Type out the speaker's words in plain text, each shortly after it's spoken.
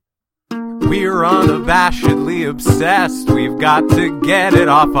We're unabashedly obsessed. We've got to get it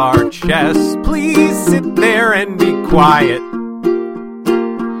off our chest. Please sit there and be quiet.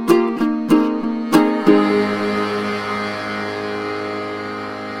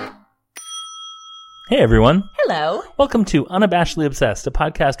 Hey everyone. Hello. Welcome to Unabashedly Obsessed, a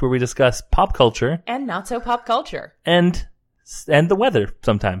podcast where we discuss pop culture And not so pop culture. and the weather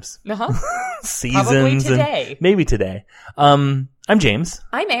sometimes. Uh-huh. Seasons. Probably today. And maybe today. I'm James.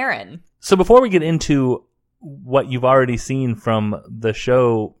 I'm Erin. So before we get into what you've already seen from the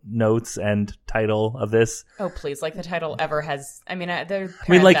show notes and title of this. Oh, please. Like the title ever has... I mean, the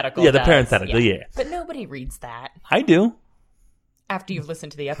parenthetical the does. parenthetical, yeah. But nobody reads that I do. after you've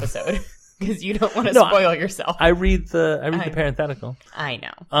listened to the episode. Because you don't want to spoil yourself. I read the parenthetical. I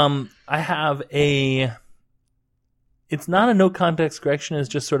know. I have a... It's not a no context correction. It's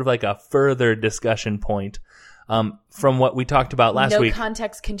just sort of like a further discussion point from what we talked about last week. No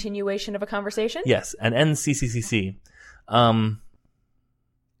context continuation of a conversation? Yes, an NCCCC. I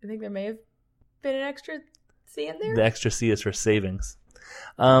think there may have been an extra C in there. The extra C is for savings.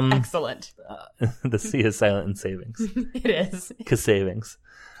 Excellent. The C is silent in savings. It is. Because savings.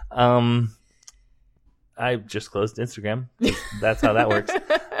 I just closed Instagram. That's how that works.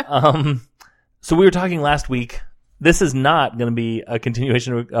 So we were talking last week. This is not going to be a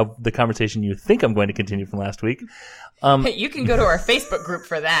continuation of the conversation you think I'm going to continue from last week. You can go to our Facebook group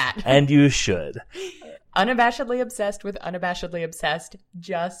for that. And you should. Unabashedly obsessed with unabashedly obsessed.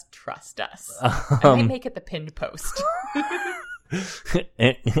 Just trust us. I might make it the pinned post.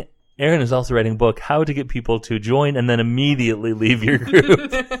 Erin is also writing a book, How to Get People to Join and Then Immediately Leave Your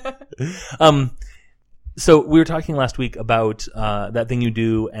Group. So we were talking last week about That Thing You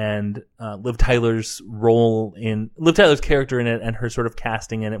Do and Liv Tyler's character in it and her sort of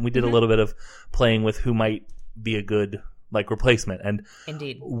casting in it. And we did a little bit of playing with who might be a good replacement. And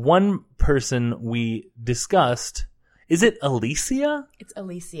Indeed. One person we discussed, is it Alicia? It's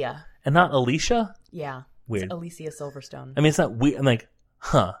Alicia. And not Alicia? Yeah. Weird. It's Alicia Silverstone. I mean, it's not weird. I'm like,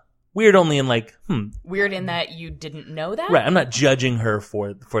 weird only in Weird in that you didn't know that? Right, I'm not judging her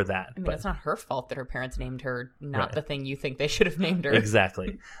for that. I mean, it's not her fault that her parents named her not Right. the thing you think they should have named her.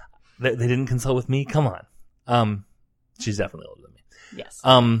 Exactly. They didn't consult with me? Come on. She's definitely older than me. Yes.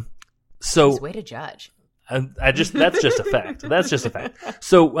 So Way to judge. that's just a fact. That's just a fact.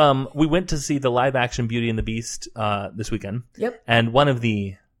 So we went to see the live action Beauty and the Beast this weekend. Yep. And one of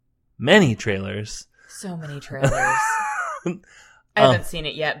the many trailers. So many trailers. I haven't seen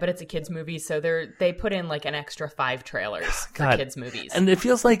it yet, but it's a kids movie, so they put in like an extra 5 trailers for kids movies. And it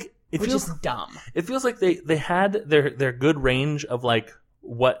feels like which is dumb. It feels like they had their good range of like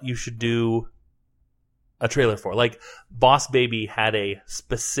what you should do a trailer for. Like Boss Baby had a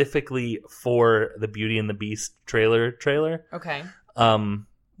specifically for the Beauty and the Beast trailer. Okay.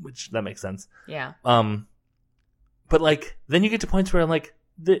 Which that makes sense. Yeah. But like then you get to points where I'm like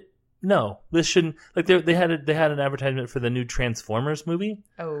no, this shouldn't. Like they had an advertisement for the new Transformers movie.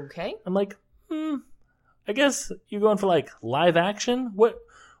 Okay. I'm like, I guess you're going for like live action. What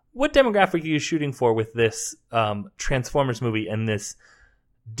demographic are you shooting for with this Transformers movie and this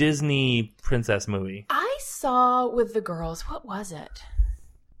Disney princess movie? I saw with the girls. What was it?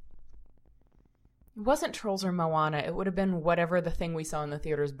 It wasn't Trolls or Moana. It would have been whatever the thing we saw in the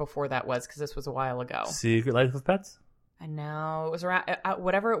theaters before that was, because this was a while ago. Secret Life of Pets. I know it was around.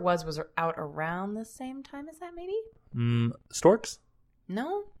 Whatever it was out around the same time as that, maybe. Storks.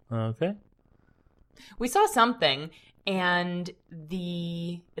 No. Okay. We saw something, and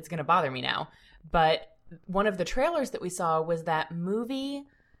it's going to bother me now, but one of the trailers that we saw was that movie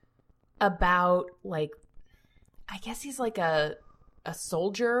about I guess he's like a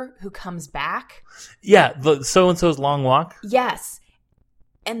soldier who comes back. Yeah, the So-and-so's Long Walk. Yes.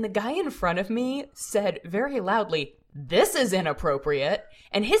 And the guy in front of me said very loudly, "This is inappropriate."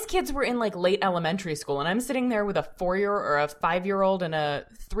 And his kids were in late elementary school. And I'm sitting there with a 4-year-old or a 5-year-old and a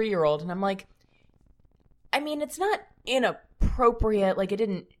 3-year-old. And I'm like, I mean, it's not inappropriate. It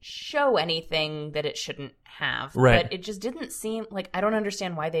didn't show anything that it shouldn't have. Right. But it just didn't seem I don't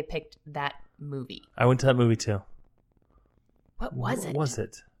understand why they picked that movie. I went to that movie too. What was it?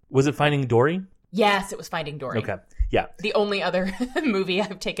 Was it Finding Dory? Yes, it was Finding Dory. Okay. Yeah. The only other movie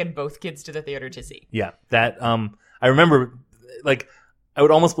I've taken both kids to the theater to see. Yeah. That I remember I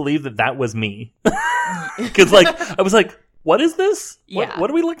would almost believe that was me. Cuz I was like, what is this? Yeah.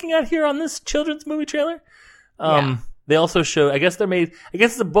 What are we looking at here on this children's movie trailer? Yeah. They also show, I guess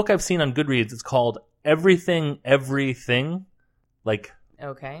it's a book I've seen on Goodreads. It's called Everything. Okay.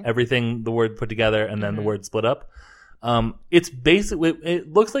 Everything, the word put together and then the word split up. It's basically,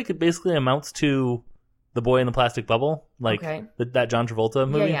 it looks like it basically amounts to The Boy in the Plastic Bubble, okay. that John Travolta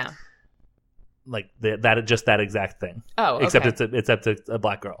movie. Yeah. that exact thing. Oh, okay. Except it's a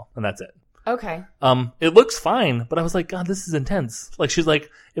black girl, and that's it. Okay. It looks fine, but I was like, God, this is intense. Like, she's like,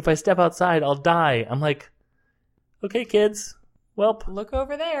 if I step outside, I'll die. I'm like, okay, kids. Well, Look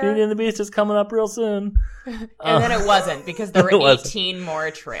over there. Beauty and the Beast is coming up real soon. And then it wasn't, because there were 18 more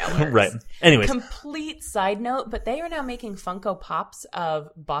trailers. Right. Anyways. Complete side note, but they are now making Funko Pops of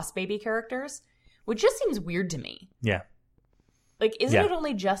Boss Baby characters, which just seems weird to me. Yeah. Like, isn't it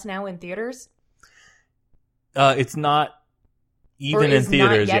only just now in theaters? It's not even in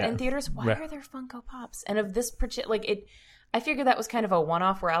theaters not yet yet. in theaters? Why Right. are there Funko Pops? And of this particular, I figured that was kind of a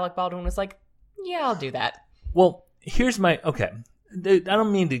one-off where Alec Baldwin was like, yeah, I'll do that. Well, here's okay. I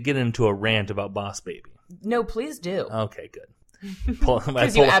don't mean to get into a rant about Boss Baby. No, please do. Okay, good.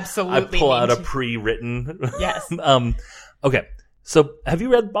 Because you absolutely I pull mean out a to. pre-written. Yes. Okay. So, have you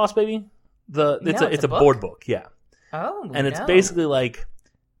read Boss Baby? It's a book? board book, yeah. Oh, And it's basically like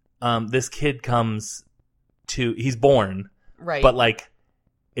this kid he's born, right. but like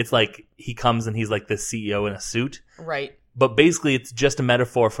it's like he comes and he's like this CEO in a suit. Right. But basically it's just a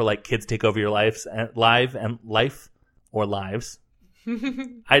metaphor for like kids take over your lives. I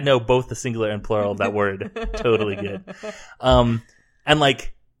know both the singular and plural of that word totally good. And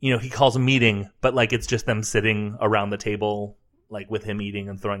like, he calls a meeting, but like it's just them sitting around the table, like with him eating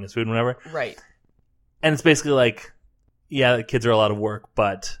and throwing his food and whatever. Right. And it's basically like, yeah, the kids are a lot of work,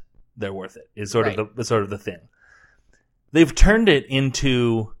 but they're worth it. Is sort of the thing. They've turned it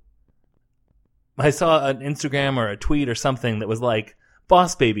into. I saw an Instagram or a tweet or something that was like,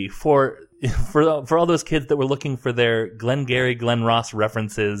 Boss Baby for all those kids that were looking for their Glengarry Glen Ross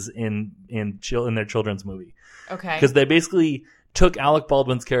references in their children's movie. Okay. Because they basically took Alec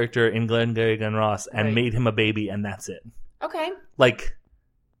Baldwin's character in Glengarry Glen Ross and Right. made him a baby, and that's it. Okay. Like,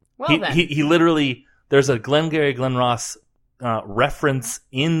 Well, then. he literally, there's a Glengarry Glen Ross reference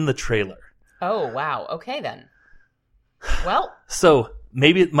in the trailer. Oh, wow. Okay, then. Well, So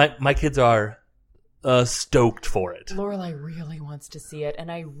maybe my kids are stoked for it. Lorelai really wants to see it,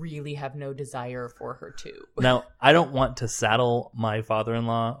 and I really have no desire for her to. Now, I don't want to saddle my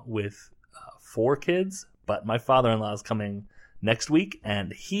father-in-law with 4 kids, but my father-in-law is coming next week,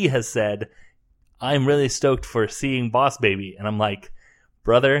 and he has said, I'm really stoked for seeing Boss Baby. And I'm like,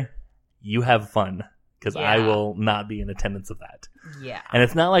 brother, you have fun, because I Yeah. will not be in attendance of that. Yeah. And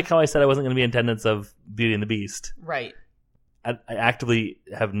it's not like how I said I wasn't going to be in attendance of Beauty and the Beast. Right. I actively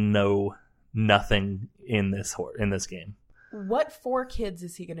have nothing in this game. What 4 kids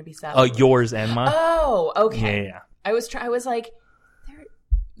is he going to be saddled with? Yours and mine. Oh, okay. Yeah. I was like,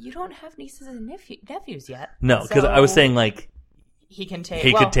 you don't have nieces and nephews yet. No, because I was saying like he can take.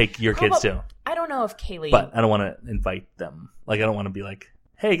 he could take your how kids about- too, I don't know if Kaylee. but I don't want to invite them. Like I don't want to be like,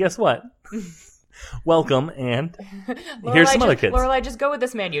 hey, guess what? Welcome, and here's some other kids. Lorelai, just go with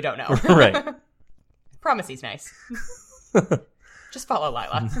this man you don't know. Right. Promise he's nice. Just follow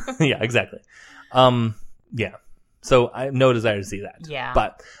Lila. Yeah, exactly. Yeah. So I have no desire to see that. Yeah.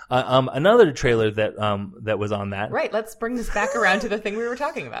 But another trailer that was on that Right. Let's bring this back around to the thing we were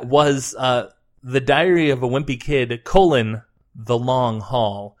talking about. was The Diary of a Wimpy Kid, The Long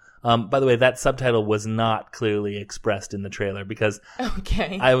Haul. By the way, that subtitle was not clearly expressed in the trailer because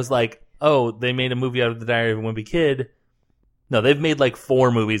Okay. I was like, oh, they made a movie out of The Diary of a Wimpy Kid. No, they've made like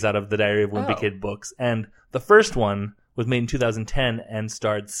 4 movies out of The Diary of a Wimpy Oh. Kid books. And the first one was made in 2010 and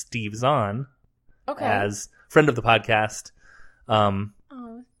starred Steve Zahn Okay. as friend of the podcast. Oh.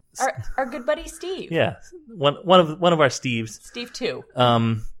 Our good buddy Steve. Yeah, one of our Steves. Steve too.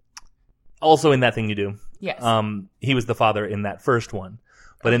 Also in That Thing You Do. Yes. He was the father in that first one.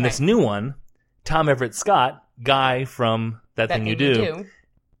 But in this new one, Tom Everett Scott, guy from That Thing You Do,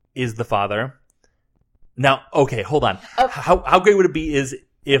 is the father. Now, okay, hold on. How great would it be is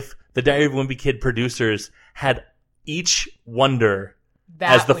if the Diary of a Wimpy Kid producers had each Wonder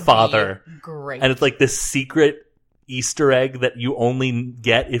as the would father. be great. And it's like this secret Easter egg that you only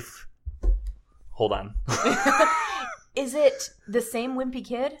get if... Hold on. Is it the same Wimpy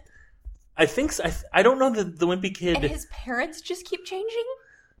Kid? I think so. I don't know that the Wimpy Kid... And his parents just keep changing?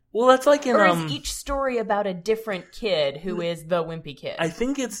 Well, that's like in... Or is each story about a different kid who is the Wimpy Kid? I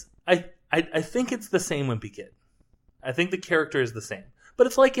think it's... I think it's the same Wimpy Kid. I think the character is the same. But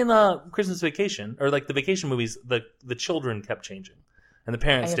it's like in Christmas Vacation, or like the Vacation movies, the children kept changing. And the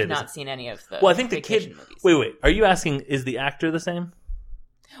parents I did. have not seen any of the Well, I think the Vacation kid... movies. Wait. Are you asking, is the actor the same?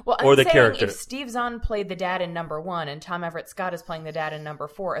 Well, I'm or the saying character. if Steve Zahn played the dad in number 1 and Tom Everett Scott is playing the dad in number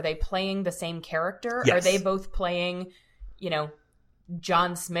 4, are they playing the same character? Yes. Are they both playing,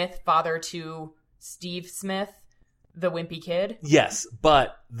 John Smith, father to Steve Smith, the Wimpy Kid? Yes,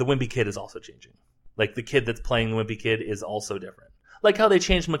 but the Wimpy Kid is also changing. Like, the kid that's playing the Wimpy Kid is also different. Like how they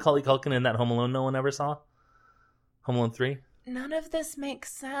changed Macaulay Culkin in that Home Alone no one ever saw. Home Alone 3. None of this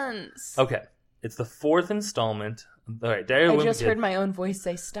makes sense. Okay. It's the 4th installment. All right, Diary I of just heard my own voice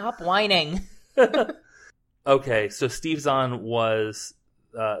say, "Stop whining." Okay, so Steve Zahn was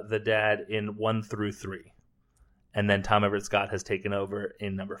the dad in 1 through 3. And then Tom Everett Scott has taken over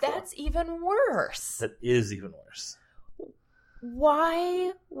in number 4. That's even worse. That is even worse.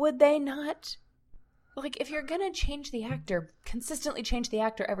 Why would they not? Like, if you're gonna change the actor, consistently change the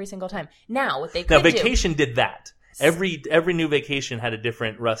actor every single time. Now, what they could Now, Vacation did that. Every new Vacation had a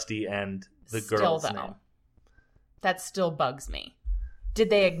different Rusty and the girl's name. That still bugs me. Did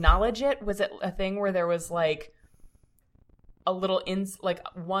they acknowledge it? Was it a thing where there was like a little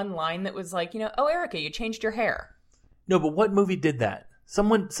one line that was like, oh, Erica, you changed your hair? No, but what movie did that?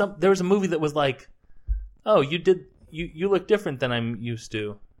 There was a movie that was like, oh, you look different than I'm used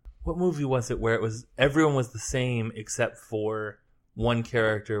to. What movie was it where it was everyone was the same except for one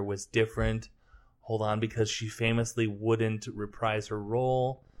character was different? Hold on, because she famously wouldn't reprise her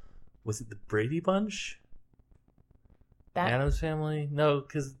role. Was it the Brady Bunch? Addams Family? No,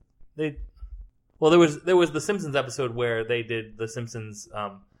 because they. Well, there was the Simpsons episode where they did the Simpsons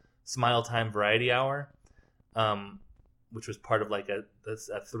Smile Time Variety Hour, which was part of like a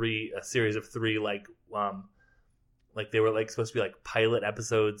series of 3 like they were like supposed to be like pilot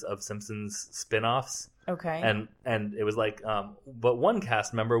episodes of Simpsons spin-offs. Okay. And it was like, but one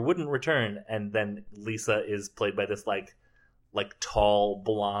cast member wouldn't return, and then Lisa is played by this like tall,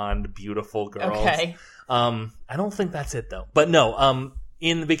 blonde, beautiful girl. Okay. I don't think that's it though. But no,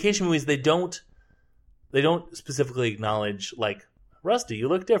 in Vacation movies they don't specifically acknowledge like, Rusty, you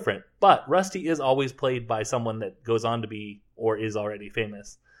look different. But Rusty is always played by someone that goes on to be or is already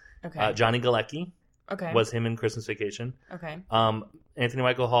famous. Okay. Johnny Galecki. Okay. Was him in Christmas Vacation. Okay. Anthony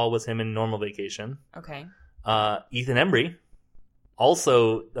Michael Hall was him in Normal Vacation. Okay. Ethan Embry,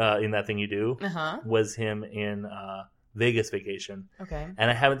 also in That Thing You Do, was him in Vegas Vacation. Okay. And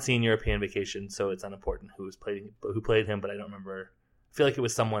I haven't seen European Vacation, so it's unimportant who played him, but I don't remember. I feel like it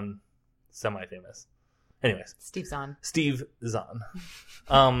was someone semi-famous. Anyways. Steve Zahn.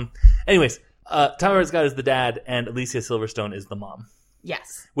 Anyways, Tom Everett Scott is the dad, and Alicia Silverstone is the mom.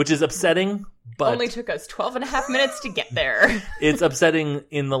 Yes. Which is upsetting, but... Only took us 12 and a half minutes to get there. It's upsetting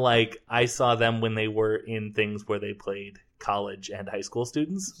in the, like, I saw them when they were in things where they played college and high school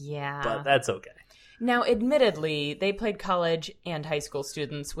students. Yeah. But that's okay. Now, admittedly, they played college and high school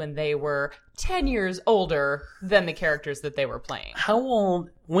students when they were 10 years older than the characters that they were playing.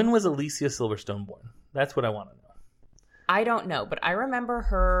 When was Alicia Silverstone born? That's what I want to know. I don't know, but I remember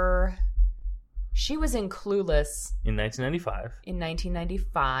her... She was in Clueless. In 1995. In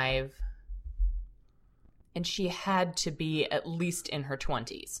 1995. And she had to be at least in her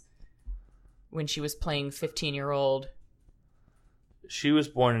 20s when she was playing 15-year-old. She was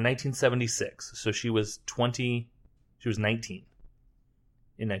born in 1976, so she was 19 in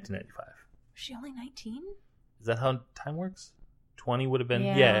 1995. Was she only 19? Is that how time works? 20 would have been...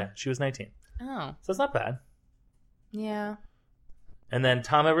 Yeah, she was 19. Oh. So it's not bad. Yeah. And then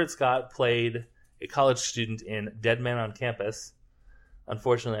Tom Everett Scott played a college student in Dead Man on Campus.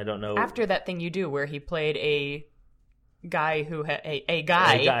 Unfortunately, I don't know. After That Thing You Do, where he played a guy who a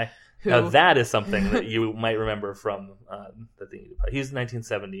guy who... Now that is something that you might remember from The Thing You Do. He's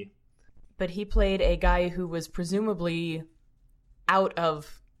 1970. But he played a guy who was presumably out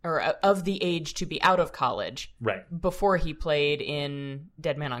of, or of the age to be out of college. Right. Before he played in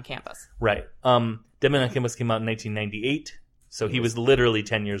Dead Man on Campus. Right. Dead Man on Campus came out in 1998. So he was literally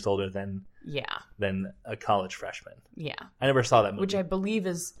 10 years older than a college freshman. Yeah. I never saw that movie. Which I believe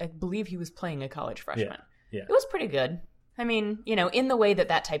he was playing a college freshman. Yeah. It was pretty good. I mean, in the way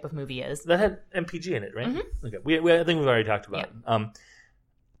that type of movie is. That had MPG in it, right? Mm-hmm. Okay. I think we've already talked about it.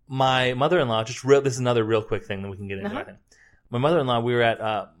 My mother-in-law, this is another real quick thing that we can get into, I think. My mother-in-law, we were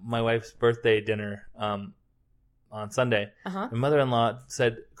at my wife's birthday dinner on Sunday. My mother-in-law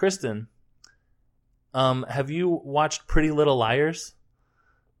said, Kristen... have you watched Pretty Little Liars?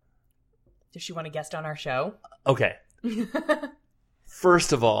 Does she want to guest on our show? Okay.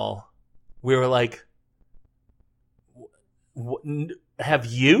 First of all, we were like, have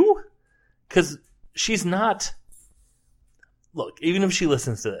you? Because she's not... Look, even if she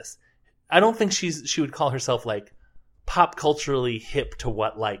listens to this, I don't think she would call herself like pop culturally hip to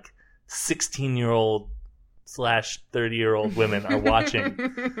what like 16-year-old / 30-year-old women are watching.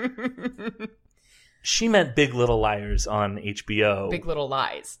 She meant Big Little Liars on HBO. Big Little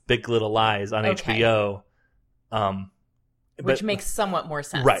Lies. Big Little Lies on HBO. Which makes somewhat more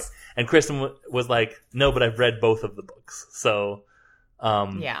sense. Right. And Kristen was like, no, but I've read both of the books. So,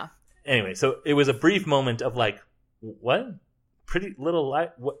 yeah. Anyway, so it was a brief moment of like, what? Pretty Little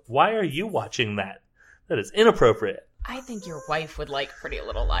Liars. Why are you watching that? That is inappropriate. I think your wife would like Pretty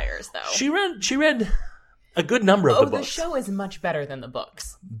Little Liars, though. She read a good number of the books. The show is much better than the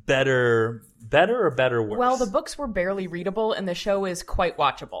books. Better or better worse? Well, the books were barely readable, and the show is quite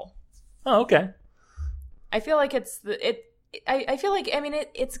watchable. Oh, okay. I feel like I feel like, I mean,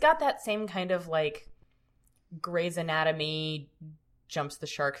 it's got that same kind of, like, Grey's Anatomy jumps the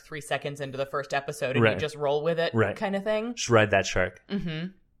shark 3 seconds into the first episode and you just roll with it kind of thing. Just ride that shark.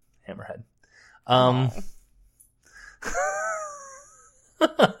 Mm-hmm. Hammerhead.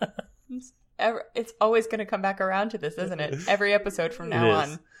 It's always going to come back around to this, isn't it? Every episode from now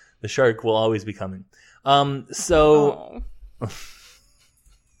on. The shark will always be coming. There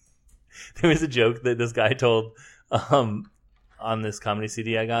was a joke that this guy told on this comedy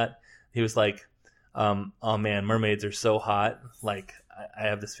CD I got. He was like, oh man, mermaids are so hot. Like, I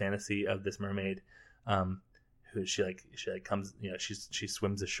have this fantasy of this mermaid who she comes, she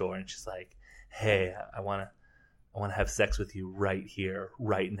swims ashore and she's like, hey, I want to have sex with you right here,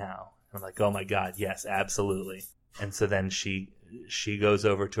 right now. And I'm like, oh my God, yes, absolutely. And so then she goes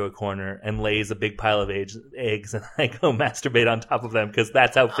over to a corner and lays a big pile of eggs, and I go masturbate on top of them because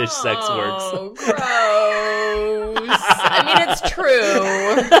that's how fish sex works. Oh, gross. I mean, it's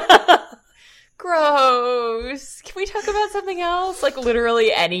true. Gross. Can we talk about something else? Like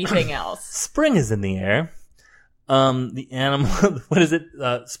literally anything else. Spring is in the air. The animal, what is it?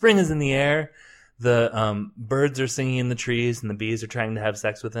 Spring is in the air. The birds are singing in the trees, and the bees are trying to have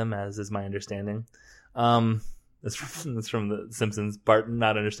sex with them, as is my understanding. That's from The Simpsons. Bart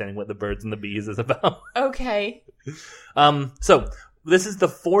not understanding what the birds and the bees is about. Okay. So this is the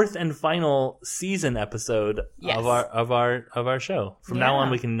 4th and final season episode of our show. From now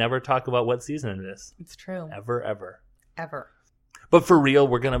on, we can never talk about what season it is. It's true. Ever. But for real,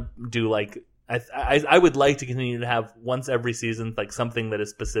 we're gonna do like I would like to continue to have once every season like something that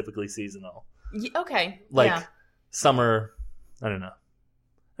is specifically seasonal. Okay. Like summer. I don't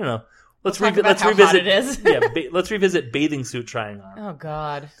know. Let's revisit. It is. Let's revisit bathing suit trying on. Oh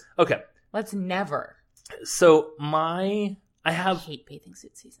God. Okay. Let's never. So I hate bathing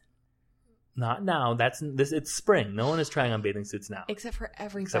suit season. Not now. It's spring. No one is trying on bathing suits now. Except for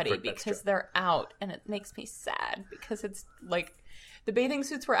everybody because they're out, and it makes me sad because it's like the bathing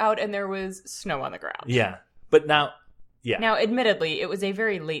suits were out and there was snow on the ground. Yeah. But now Now, admittedly, it was a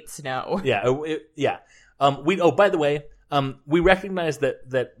very late snow. Yeah. By the way, we recognized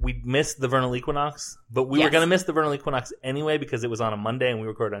that we missed the vernal equinox, but we were going to miss the vernal equinox anyway because it was on a Monday and we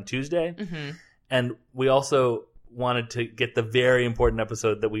recorded on Tuesday. Mm-hmm. And we also wanted to get the very important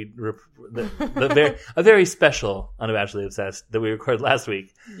episode that a very special Unabashedly Obsessed that we recorded last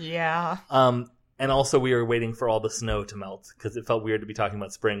week. Yeah. And also we were waiting for all the snow to melt because it felt weird to be talking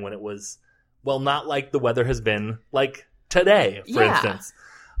about spring when it was, well, not like the weather has been like today, for instance.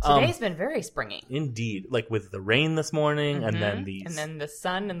 Today's been very springy. Indeed. Like with the rain this morning and then the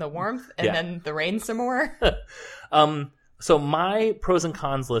sun and the warmth and then the rain some more. So my pros and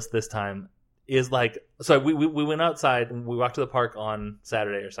cons list this time is like, so we went outside and we walked to the park on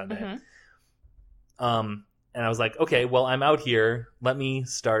Saturday or Sunday. Mm-hmm. And I was like, okay, well, I'm out here. Let me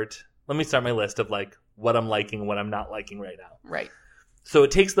start my list of like what I'm liking and what I'm not liking right now. Right. So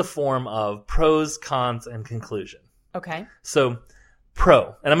it takes the form of pros, cons, and conclusion. Okay. So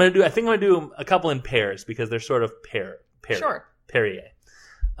pro, and I think I'm gonna do a couple in pairs because they're sort of pair. Sure. Perrier.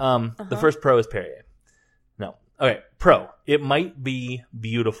 The first pro is Perrier. No. Okay. Pro. It might be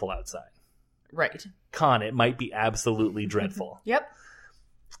beautiful outside. Right. Con. It might be absolutely dreadful. Yep.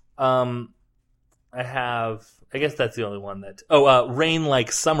 I guess that's the only one that. Rain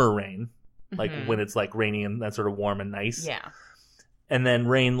like summer rain, like when it's like rainy and that sort of warm and nice. Yeah. And then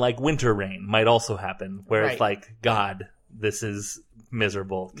rain like winter rain might also happen, where it's like, God, this is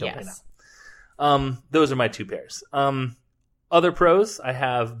miserable. Kill me now. Those are my two pairs. Other pros, I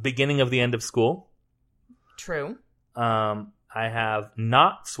have beginning of the end of school. True. I have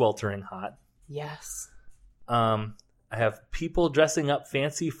not sweltering hot. Yes. I have people dressing up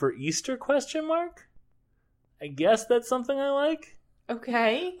fancy for Easter ? I guess that's something I like.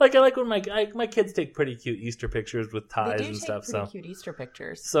 Okay. Like I like when my kids take pretty cute Easter pictures with ties they do and take stuff. Pretty cute Easter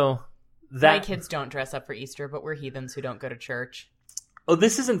pictures. So my kids don't dress up for Easter, but we're heathens who don't go to church. Oh,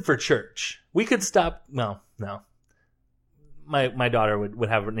 this isn't for church. We could stop. No. My daughter would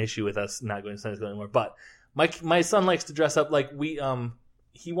have an issue with us not going to Sunday school anymore. But my son likes to dress up like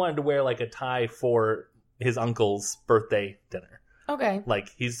he wanted to wear like a tie for his uncle's birthday dinner. Okay.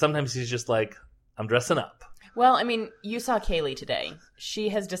 Like sometimes he's just like, I'm dressing up. Well, I mean, you saw Kaylee today. She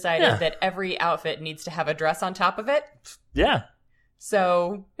has decided that every outfit needs to have a dress on top of it. Yeah.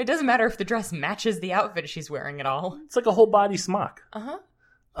 So it doesn't matter if the dress matches the outfit she's wearing at all. It's like a whole body smock. Uh-huh.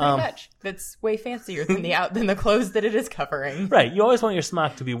 Pretty much. That's way fancier than the clothes that it is covering. Right. You always want your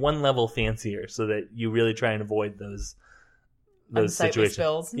smock to be one level fancier so that you really try and avoid those Unsightly situations.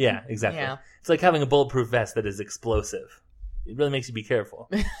 spills. Yeah, exactly. Yeah. It's like having a bulletproof vest that is explosive. It really makes you be careful.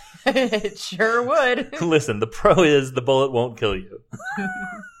 It sure would. Listen, the pro is the bullet won't kill you.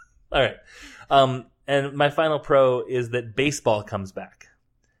 All right. And my final pro is that baseball comes back.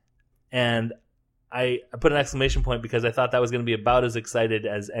 And I put an exclamation point because I thought that was going to be about as excited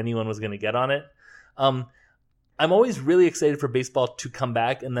as anyone was going to get on it. I'm always really excited for baseball to come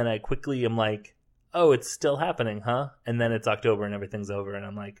back, and then I quickly am like, oh, it's still happening, huh? And then it's October and everything's over, and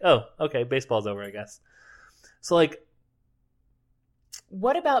I'm like, oh, okay, baseball's over, I guess. So, like...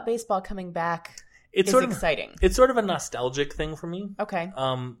 What about baseball coming back is exciting? It's sort of a nostalgic thing for me. Okay.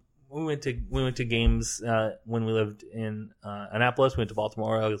 We went to games when we lived in Annapolis. We went to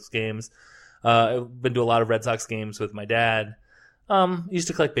Baltimore Orioles games. I've been to a lot of Red Sox games with my dad. Used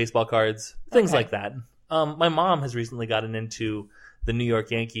to collect baseball cards, things like that. My mom has recently gotten into the New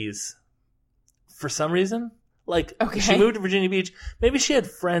York Yankees for some reason. Like, she moved to Virginia Beach. Maybe she had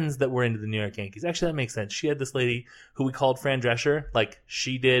friends that were into the New York Yankees. Actually, that makes sense. She had this lady who we called Fran Drescher. Like,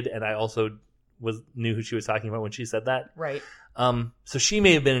 she did, and I also knew who she was talking about when she said that. Right. So she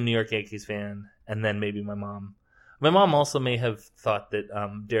may have been a New York Yankees fan, and then maybe my mom. My mom also may have thought that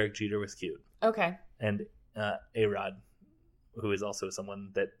Derek Jeter was cute. Okay. And A-Rod, who is also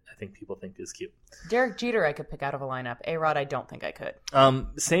someone that I think people think is cute. Derek Jeter I could pick out of a lineup. A-Rod I don't think I could.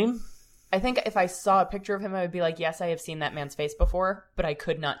 Same. I think if I saw a picture of him, I would be like, yes, I have seen that man's face before, but I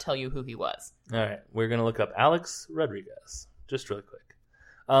could not tell you who he was. All right. We're going to look up Alex Rodriguez, just really quick.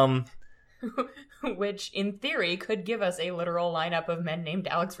 Which, in theory, could give us a literal lineup of men named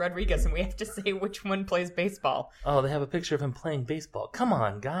Alex Rodriguez, and we have to say which one plays baseball. Oh, they have a picture of him playing baseball. Come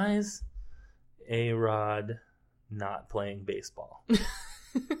on, guys. A-Rod not playing baseball.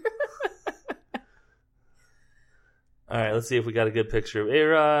 All right, let's see if we got a good picture of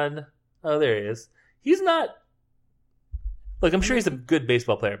A-Rod. Oh, there he is. He's not... Look, I'm sure he's a good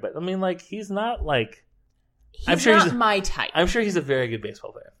baseball player, but I mean, like, he's not, like... He's not my type. I'm sure he's a very good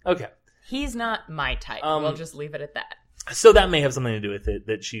baseball player. Okay. He's not my type. We'll just leave it at that. So that may have something to do with it,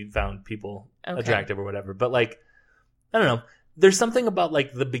 that she found people attractive or whatever. But, like, I don't know. There's something about,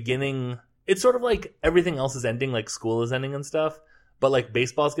 like, the beginning... It's sort of like everything else is ending, like school is ending and stuff. But, like,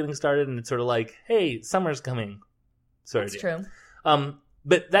 baseball's getting started, and it's sort of like, hey, summer's coming. That's true.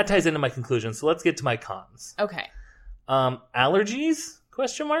 But that ties into my conclusion. So let's get to my cons. Okay. Allergies?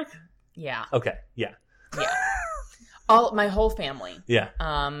 Question mark? Yeah. Okay. Yeah. Yeah. My whole family. Yeah.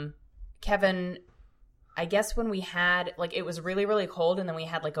 Kevin, I guess when we had, like, it was really, really cold, and then we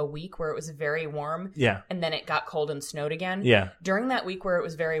had, like, a week where it was very warm. Yeah. And then it got cold and snowed again. Yeah. During that week where it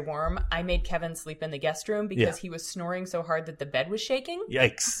was very warm, I made Kevin sleep in the guest room because he was snoring so hard that the bed was shaking.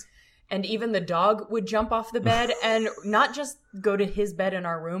 Yikes. And even the dog would jump off the bed and not just go to his bed in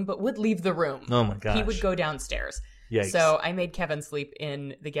our room, but would leave the room. Oh, my gosh. He would go downstairs. Yikes. So I made Kevin sleep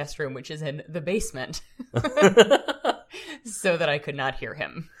in the guest room, which is in the basement, so that I could not hear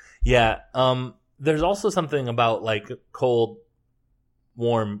him. Yeah. There's also something about, like, cold,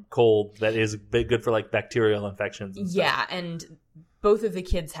 warm, cold that is good for, like, bacterial infections and stuff. Yeah, and both of the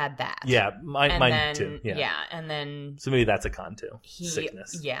kids had that. Yeah, mine too. Yeah. And then... So maybe that's a con, too.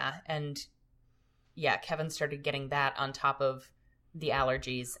 Sickness. Yeah, and... Yeah, Kevin started getting that on top of the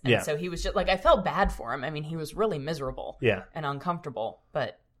allergies. And so he was just... Like, I felt bad for him. I mean, he was really miserable. Yeah. And uncomfortable,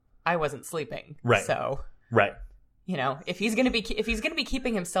 but I wasn't sleeping. Right. So... Right. You know, if he's gonna be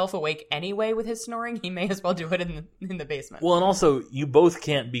keeping himself awake anyway with his snoring, he may as well do it in the basement. Well, and also you both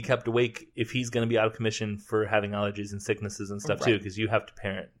can't be kept awake if he's going to be out of commission for having allergies and sicknesses and stuff too, because you have to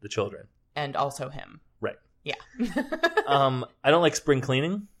parent the children and also him. Right. Yeah. I don't like spring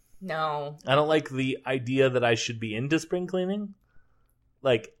cleaning. No. I don't like the idea that I should be into spring cleaning.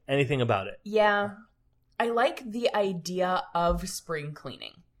 Like anything about it. Yeah. I like the idea of spring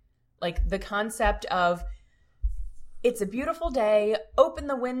cleaning. Like the concept of, it's a beautiful day, open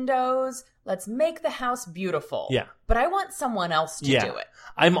the windows, let's make the house beautiful. Yeah. But I want someone else to do it.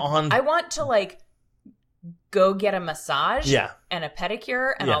 I want to, like, go get a massage and a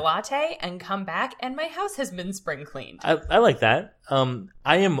pedicure and a latte and come back, and my house has been spring cleaned. I like that.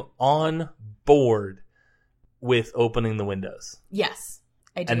 I am on board with opening the windows. Yes.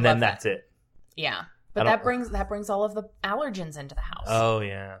 I do. And then that's it. Yeah. But that brings all of the allergens into the house. Oh,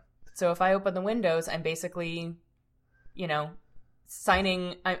 yeah. So if I open the windows, I'm basically... You know,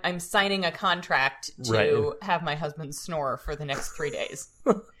 I'm signing a contract to have my husband snore for the next 3 days.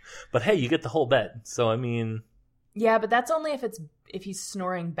 But hey, you get the whole bed. So, I mean... Yeah, but that's only if he's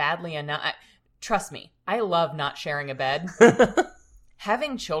snoring badly enough. Trust me, I love not sharing a bed.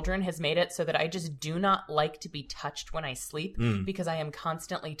 Having children has made it so that I just do not like to be touched when I sleep because I am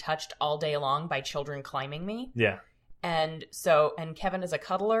constantly touched all day long by children climbing me. Yeah. And Kevin is a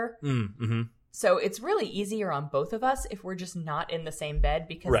cuddler. Mm-hmm. So it's really easier on both of us if we're just not in the same bed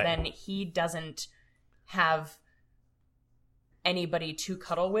because Right. then he doesn't have anybody to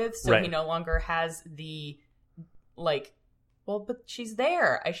cuddle with. So Right. he no longer has the, like, well, but she's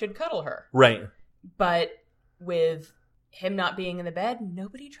there. I should cuddle her. Right. But with him not being in the bed,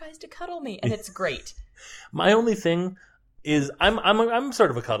 nobody tries to cuddle me, and it's great. My only thing is I'm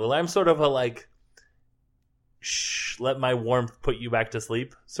sort of a cuddler. I'm sort of a like, shh, let my warmth put you back to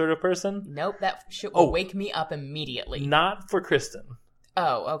sleep sort of person. Nope, that shit will wake me up immediately. Not for Kristen.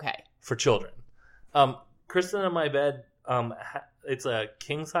 Oh, okay. For children. Kristen in my bed, it's a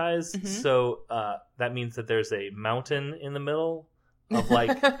king size, so that means that there's a mountain in the middle of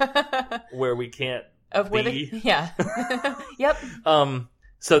like where we can't of where be. Yeah. Yep.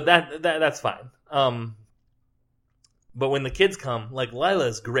 So that's fine. But when the kids come, like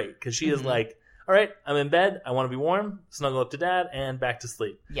Lila's great because she is like, all right, I'm in bed. I want to be warm. Snuggle up to dad and back to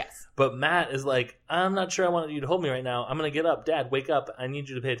sleep. Yes. But Matt is like, I'm not sure I want you to hold me right now. I'm going to get up. Dad, wake up. I need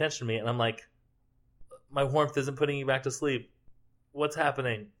you to pay attention to me. And I'm like, my warmth isn't putting you back to sleep. What's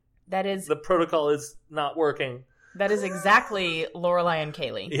happening? That is The protocol is not working. That is exactly Lorelai and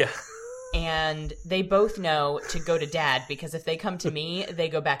Kaylee. Yeah. And they both know to go to dad because if they come to me, they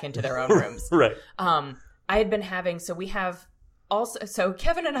go back into their own rooms. Right. I had been having, so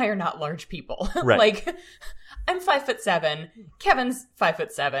Kevin and I are not large people. Right. Like, I'm 5'7". Kevin's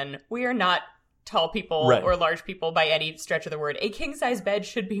 5'7". We are not tall people Right. or large people by any stretch of the word. A king size bed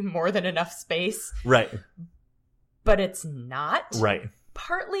should be more than enough space, Right. but it's not. Right.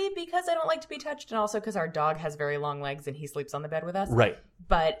 Partly because I don't like to be touched, and also because our dog has very long legs and he sleeps on the bed with us. Right.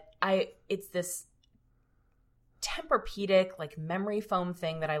 But it's this Tempur-Pedic, like, memory foam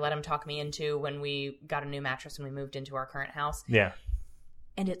thing that I let him talk me into when we got a new mattress when we moved into our current house. Yeah.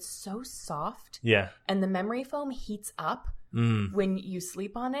 And it's so soft. Yeah. And the memory foam heats up Mm. when you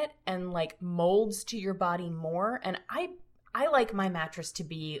sleep on it and, like, molds to your body more. And I like my mattress to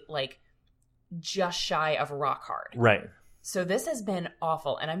be, like, just shy of rock hard. Right. So this has been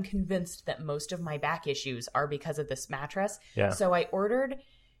awful, and I'm convinced that most of my back issues are because of this mattress. Yeah. So I ordered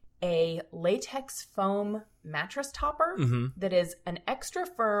a latex foam mattress topper that is an extra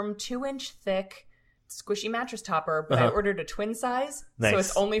firm, 2-inch thick, squishy mattress topper, but I ordered a twin size, so Nice.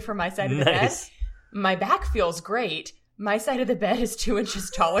 it's only for my side of the bed. Nice. My back feels great. My side of the bed is 2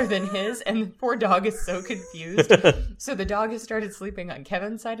 inches taller than his, and the poor dog is so confused. So the dog has started sleeping on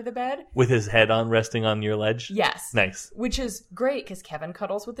Kevin's side of the bed. With his head on resting on your ledge? Yes. Nice. Which is great because Kevin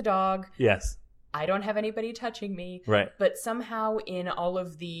cuddles with the dog. Yes. I don't have anybody touching me. Right. But somehow in all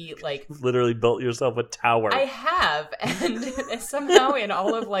of the, like... Literally built yourself a tower. I have. And somehow in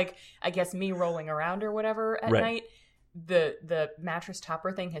all of, like, I guess me rolling around or whatever at Right. night, the mattress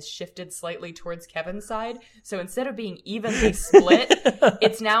topper thing has shifted slightly towards Kevin's side. So instead of being evenly split,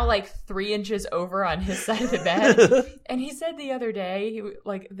 it's now, like, 3 inches over on his side of the bed. And he said the other day,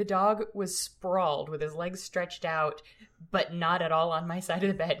 the dog was sprawled with his legs stretched out, but not at all on my side of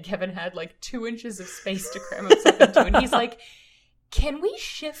the bed. Kevin had, like, 2 inches of space to cram himself into. And he's like, can we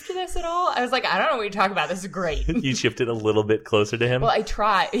shift this at all? I was like, I don't know what you're talking about. This is great. You shifted a little bit closer to him? Well, I did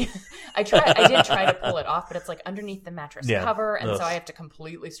try to pull it off, but it's, like, underneath the mattress cover. And so I have to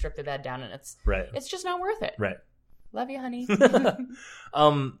completely strip the bed down, and Right. it's just not worth it. Right. Love you, honey.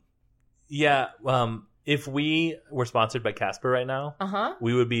 If we were sponsored by Casper right now,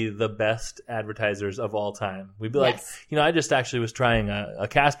 we would be the best advertisers of all time. We'd be Yes. like, I just actually was trying a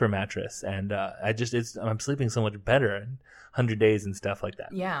Casper mattress, and I'm sleeping so much better in 100 days and stuff like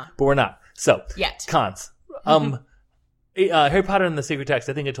that. Yeah. But we're not. So, Yet. cons. Harry Potter and the Sacred Text,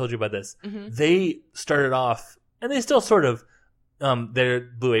 I think I told you about this. They started off, and they still sort of, they're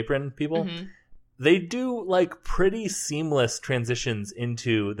Blue Apron people. They do, like, pretty seamless transitions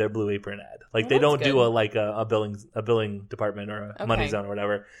into their Blue Apron ad. Like, they don't do a billing department or a money zone or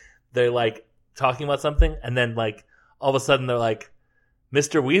whatever. They're, like, talking about something, and then, like, all of a sudden they're like,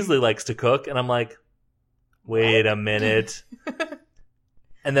 Mr. Weasley likes to cook, and I'm like, wait a minute.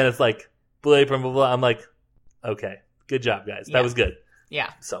 And then it's like, Blue Apron, blah, blah. I'm like, okay, good job, guys. That was good.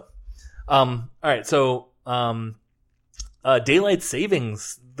 Yeah. So, all right, so, daylight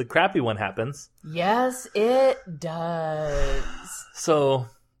savings, the crappy one happens. Yes, it does. So,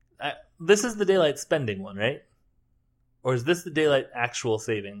 this is the daylight spending one, right? Or is this the daylight actual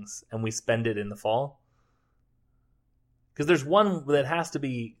savings and we spend it in the fall? Because there's one that has to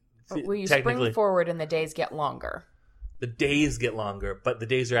be Well, you technically, spring forward and the days get longer. the days get longer, but the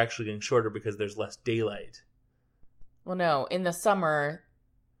days are actually getting shorter because there's less daylight. Well, no. In the summer,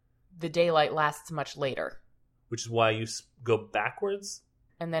 the daylight lasts much later. Which is why you go backwards?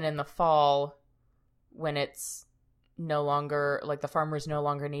 And then in the fall, when it's no longer, like the farmers no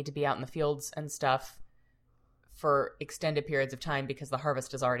longer need to be out in the fields and stuff for extended periods of time because the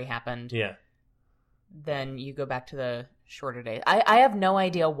harvest has already happened, Yeah. then you go back to the shorter days. I have no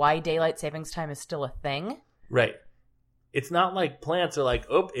idea why daylight savings time is still a thing. Right. It's not like plants are like,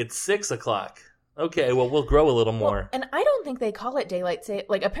 oh, it's 6 o'clock. Okay, well, we'll grow a little more. Well, and I don't think they call it daylight save.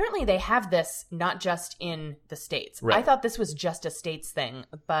 Like, apparently they have this not just in the States. Right. I thought this was just a States thing,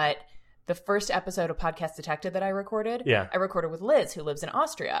 but the first episode of Podcast Detective that I recorded, Yeah. I recorded with Liz, who lives in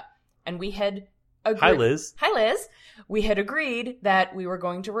Austria. And we had agreed... Hi, Liz. Hi, Liz. We had agreed that we were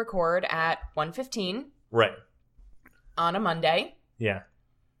going to record at 1:15 Right. on a Monday. Yeah.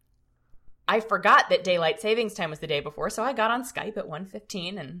 I forgot that daylight savings time was the day before, so I got on Skype at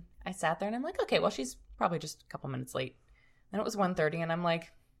 1:15 and I sat there and I'm like, okay, well, she's probably just a couple minutes late. Then it was 1:30 and I'm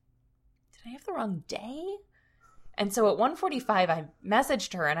like, did I have the wrong day? And so at 1:45, I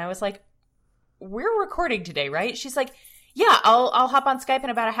messaged her and I was like, we're recording today, right? She's like, yeah, I'll hop on Skype in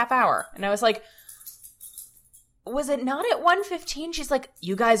about a half hour. And I was like, was it not at 1:15? She's like,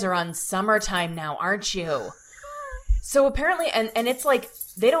 you guys are on summertime now, aren't you? So apparently, and it's like,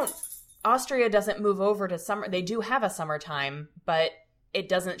 Austria doesn't move over to summer. They do have a summertime, but it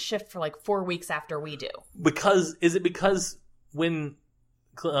doesn't shift for like 4 weeks after we do. Is it because when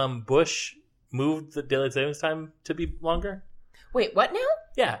Bush moved the daylight savings time to be longer? Wait, what now?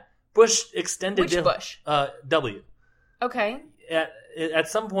 Yeah. Bush extended Which Bush? W. Okay. At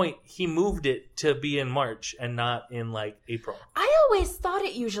some point, he moved it to be in March and not in like April. I always thought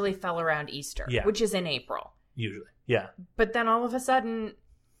it usually fell around Easter, Yeah. which is in April. Usually. Yeah. But then all of a sudden,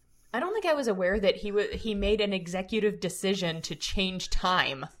 I don't think I was aware that he made an executive decision to change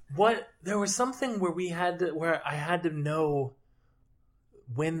time. What? There was something where I had to know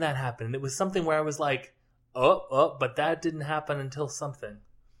when that happened. It was something where I was like, but that didn't happen until something.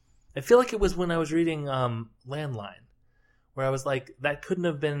 I feel like it was when I was reading Landline, where I was like, that couldn't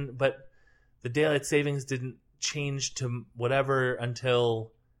have been, but the daylight savings didn't change to whatever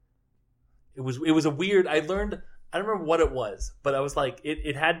until it was a weird. I don't remember what it was, but I was like,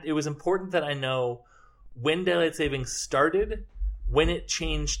 it was important that I know when daylight savings started, when it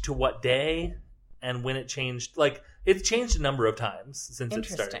changed to what day, and when it changed. Like, it's changed a number of times since it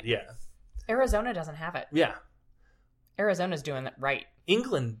started. Yeah. Arizona doesn't have it. Yeah. Arizona's doing that right.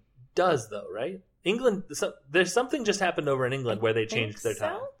 England does, though, right? England, there's something just happened over in England where they changed their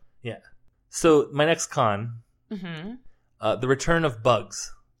time. Yeah. So my next con, the return of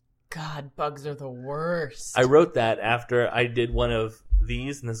bugs. God, bugs are the worst. I wrote that after I did one of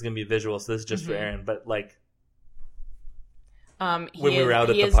these, and this is going to be visual, so this is just for Aaron, but like,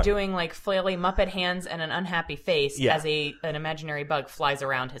 He is doing like flaily Muppet hands and an unhappy face as an imaginary bug flies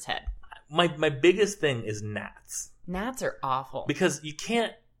around his head. My biggest thing is gnats. Gnats are awful. Because you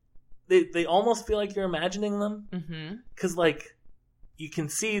can't, they almost feel like you're imagining them. Because like, you can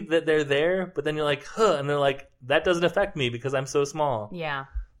see that they're there, but then you're like, and they're like, that doesn't affect me because I'm so small. Yeah.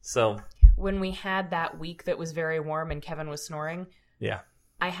 So when we had that week that was very warm and Kevin was snoring,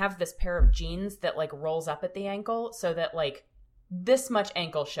 I have this pair of jeans that like rolls up at the ankle so that like this much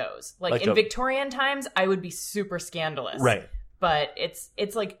ankle shows. Like in Victorian times, I would be super scandalous. Right. But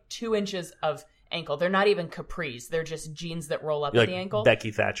it's like 2 inches of ankle. They're not even capris. They're just jeans that roll up at the ankle.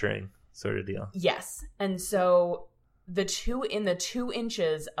 Becky Thatchering sort of deal. Yes. And so the 2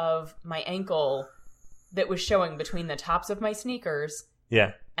 inches of my ankle that was showing between the tops of my sneakers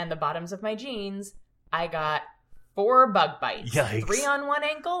and the bottoms of my jeans, I got 4 bug bites. Yikes. 3 on one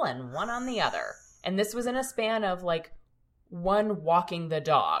ankle and 1 on the other. And this was in a span of like 1 walking the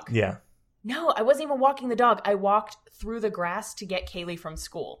dog. Yeah. No, I wasn't even walking the dog. I walked through the grass to get Kaylee from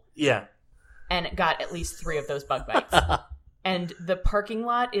school. Yeah. And got at least 3 of those bug bites. And the parking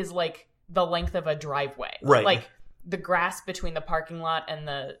lot is like the length of a driveway. Right. Like the grass between the parking lot and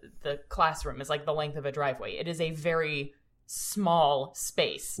the classroom is like the length of a driveway. It is a very small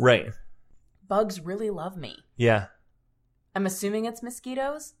space. Right. Bugs really love me. Yeah. I'm assuming it's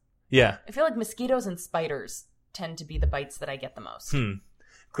mosquitoes. Yeah. I feel like mosquitoes and spiders tend to be the bites that I get the most.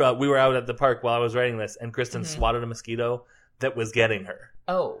 We were out at the park while I was writing this, and Kristen swatted a mosquito that was getting her.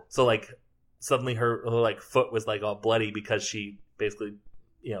 Oh. So like suddenly her like foot was like all bloody because she basically,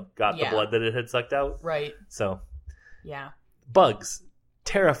 got the blood that it had sucked out. Right. So yeah. Bugs,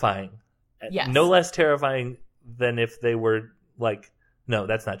 terrifying. Yes. No less terrifying than if they were like, no,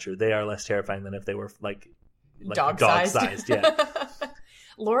 that's not true. They are less terrifying than if they were like dog-sized. Yeah.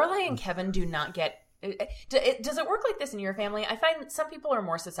 Lorelai and Kevin do not get... Does it work like this in your family? I find some people are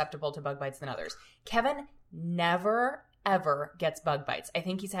more susceptible to bug bites than others. Kevin never, ever gets bug bites. I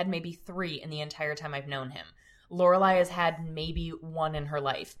think he's had maybe 3 in the entire time I've known him. Lorelai has had maybe 1 in her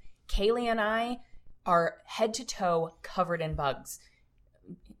life. Kaylee and I are head to toe covered in bugs.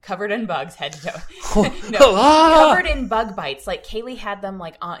 Covered in bugs, head to toe. Covered in bug bites. Like Kaylee had them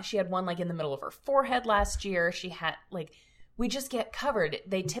she had one like in the middle of her forehead last year. She had we just get covered.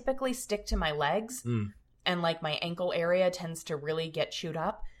 They typically stick to my legs and like my ankle area tends to really get chewed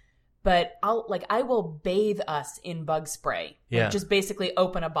up. But I will bathe us in bug spray. Yeah. Just basically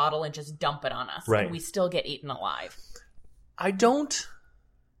open a bottle and just dump it on us. Right. And we still get eaten alive. I don't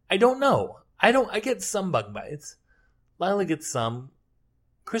know. I get some bug bites. Lila gets some.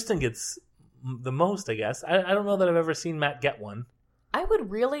 Kristen gets the most, I guess. I don't know that I've ever seen Matt get one. I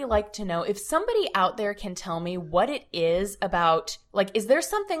would really like to know if somebody out there can tell me what it is about, is there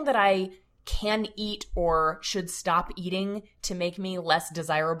something that I can eat or should stop eating to make me less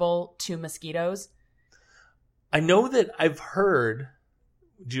desirable to mosquitoes? I know that I've heard,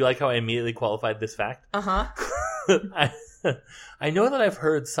 do you like how I immediately qualified this fact? Uh-huh. I know that I've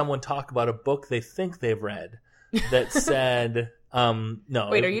heard someone talk about a book they think they've read that said... no.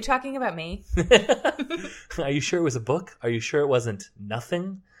 Wait, are you talking about me? Are you sure it was a book? Are you sure it wasn't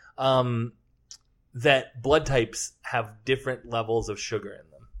nothing? That blood types have different levels of sugar in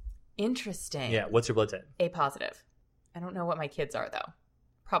them. Interesting. Yeah. What's your blood type? A positive. I don't know what my kids are, though.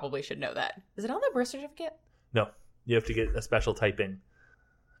 Probably should know that. Is it on their birth certificate? No. You have to get a special typing.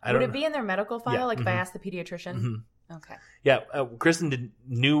 Would it be in their medical file? Yeah. If I asked the pediatrician? Mm-hmm. Okay. Yeah. Kristen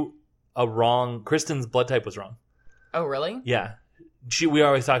Kristen's blood type was wrong. Oh, really? Yeah. We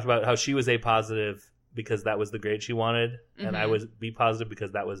always talked about how she was A positive because that was the grade she wanted, and I was B positive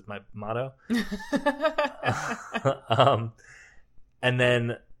because that was my motto. And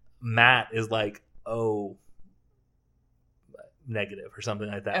then Matt is like, negative or something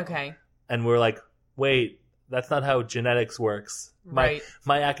like that. Okay. And we're like, wait, that's not how genetics works. Right.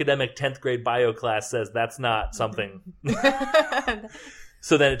 My academic 10th grade bio class says that's not something.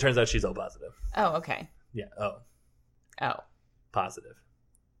 So then it turns out she's O positive. Oh, okay. Yeah. Oh. Positive.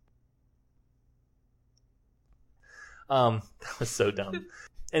 That was so dumb.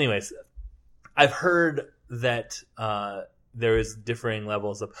 Anyways, I've heard that there is differing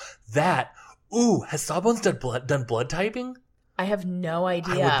levels of that. Ooh, has Sawbones done blood typing? I have no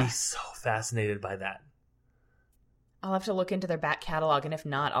idea. I would be so fascinated by that. I'll have to look into their back catalog, and if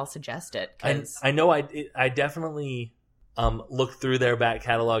not, I'll suggest it. I know I definitely looked through their back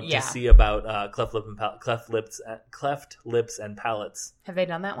catalog to Yeah. see about cleft lips and palates. Have they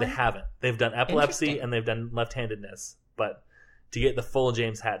done that one? They haven't. They've done epilepsy Interesting. and they've done left-handedness, but to get the full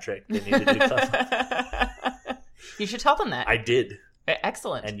James hat trick, they need to do cleft lip. You should tell them that. I did,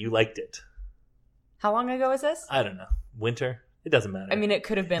 Excellent. and you liked it. How long ago was this? I don't know. Winter? It doesn't matter. I mean, it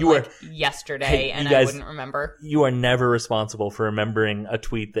could have been yesterday, Hey, and you guys- I wouldn't remember. You are never responsible for remembering a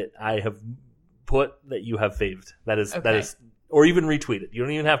tweet that I have put that you have faved. That is, or even retweeted. You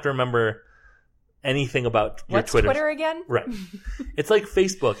don't even have to remember anything about your What's Twitter. Twitter again? Right. It's like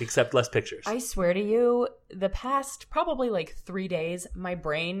Facebook, except less pictures. I swear to you, the past probably 3 days, my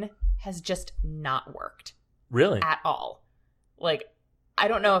brain has just not worked Really? at all. I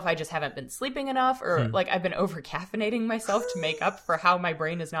don't know if I just haven't been sleeping enough or I've been over caffeinating myself to make up for how my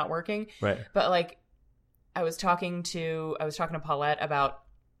brain is not working. Right. But I was talking to Paulette about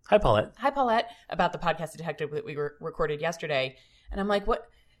Hi, Paulette. about the podcast detective that we recorded yesterday. And I'm like, what?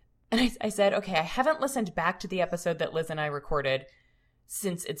 And I said, okay, I haven't listened back to the episode that Liz and I recorded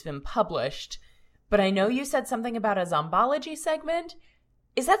since it's been published, but I know you said something about a zombology segment.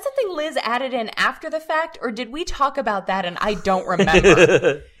 Is that something Liz added in after the fact, or did we talk about that and I don't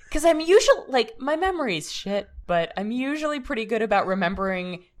remember? Because I'm usually, my memory's shit, but I'm usually pretty good about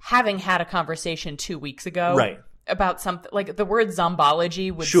remembering having had a conversation 2 weeks ago. Right. About something, the word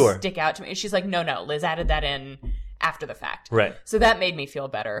zombology would stick out to me. And she's like, no, Liz added that in after the fact. Right. So that made me feel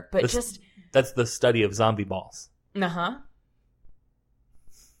better. But that's the study of zombie balls. Uh-huh.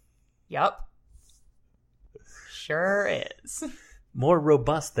 Yup. Sure is. More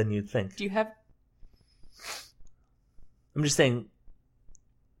robust than you'd think. Do you have I'm just saying. Do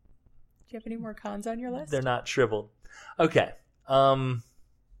you have any more cons on your list? They're not shriveled. Okay.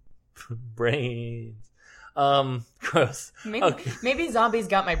 Brains. Gross. Maybe zombies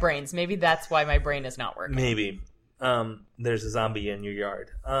got my brains. Maybe that's why my brain is not working. Maybe. There's a zombie in your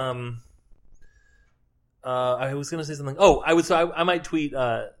yard. I was going to say something. I might tweet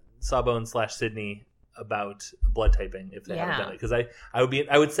Sawbones/Sydney about blood typing if they haven't done it, because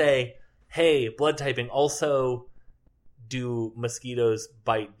I would say, hey, blood typing, also do mosquitoes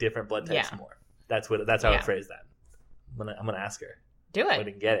bite different blood types Yeah. more? That's how I Yeah. would phrase that. I'm gonna ask her. Do I it.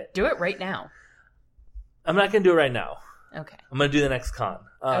 didn't get it. Do it right now. I'm not gonna do it right now. Okay. I'm gonna do the next con.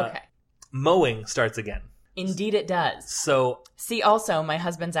 Okay. Mowing starts again. Indeed it does. So See also my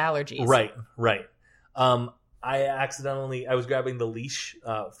husband's allergies. right. I was grabbing the leash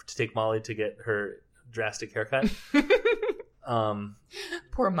to take Molly to get her drastic haircut.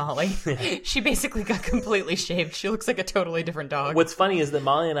 Poor Molly. She basically got completely shaved. She looks like a totally different dog. What's funny is that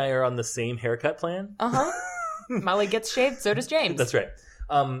Molly and I are on the same haircut plan. Uh-huh. Molly gets shaved, so does James. That's right.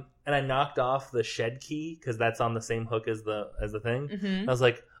 And I knocked off the shed key because that's on the same hook as the thing. Mhm. I was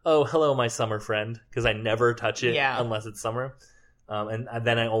like, "Oh, hello, my summer friend," because I never touch it Yeah. unless it's summer, and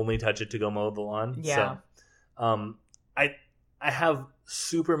then I only touch it to go mow the lawn. Yeah. So, I have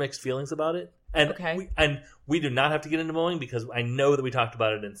super mixed feelings about it, and Okay. we do not have to get into mowing because I know that we talked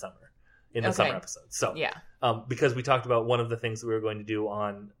about it in the Okay. summer episode. So Yeah. because we talked about one of the things that we were going to do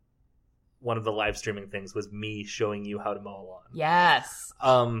on one of the live streaming things was me showing you how to mow a lawn. Yes.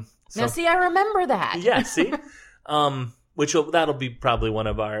 So, Now see, I remember that. yeah, see, that'll be probably one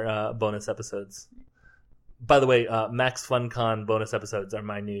of our bonus episodes. By the way, Max FunCon bonus episodes are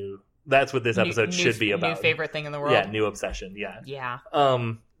my new. That's what this episode should be about. New favorite thing in the world. Yeah, new obsession. Yeah. Yeah.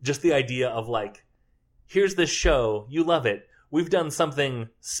 Just the idea of like, here's this show, you love it. We've done something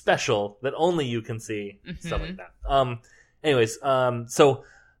special that only you can see. Stuff like that. Anyways, so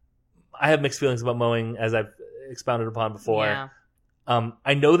I have mixed feelings about mowing, as I've expounded upon before. Yeah.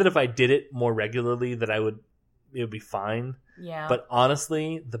 I know that if I did it more regularly, that it would be fine. Yeah. But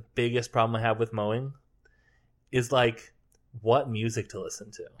honestly, the biggest problem I have with mowing is like what music to listen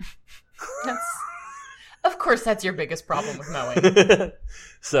to. Of course, that's your biggest problem with mowing.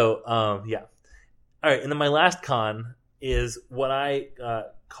 So, yeah. All right, and then my last con is what I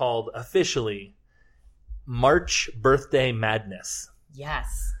called officially March birthday madness.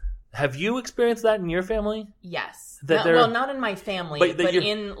 Yes. Have you experienced that in your family? Yes. That Well, not in my family, but you're-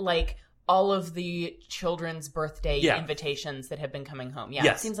 in like all of the children's birthday Yeah. invitations that have been coming home. Yeah.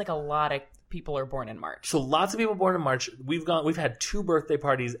 Yes. It seems like a lot of people are born in March. So lots of people born in March. We've had 2 birthday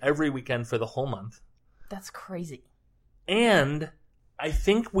parties every weekend for the whole month. That's crazy. And I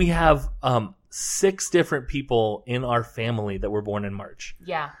think we have 6 different people in our family that were born in March.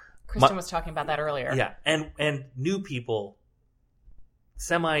 Yeah. Kristen was talking about that earlier. Yeah, and new people,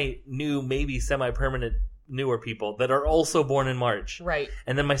 semi-new, maybe semi-permanent newer people that are also born in March. Right.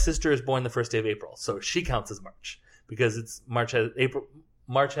 And then my sister is born the first day of April, so she counts as March because it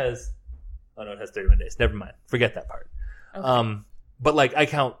has 31 days. Never mind. Forget that part. Okay. But like I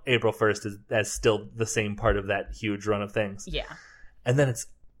count April 1st as still the same part of that huge run of things. Yeah. And then it's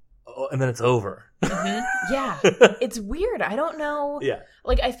over. Yeah. It's weird. I don't know. Yeah.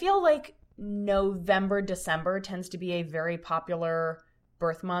 Like, I feel like November, December tends to be a very popular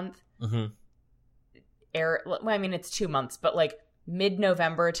birth month. Mm-hmm. Well, I mean, it's 2 months, but like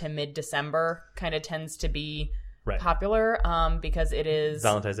mid-November to mid-December kind of tends to be Right. popular because it is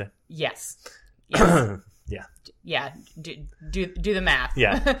Valentine's Day. Yes. Yes. Yeah. Yeah. Do the math.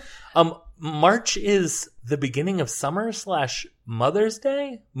 Yeah. March is the beginning of summer / Mother's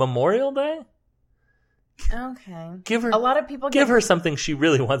Day, Memorial Day. Okay. Give her A lot of people give her something she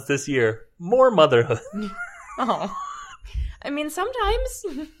really wants this year. More motherhood. Oh. I mean, sometimes.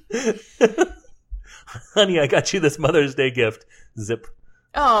 Honey, I got you this Mother's Day gift. Zip.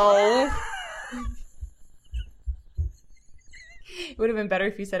 Oh. It would have been better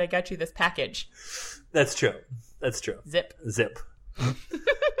if you said, I got you this package. That's true. Zip. Zip.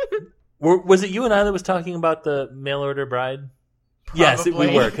 Was it you and I that was talking about the mail order bride? Yes, we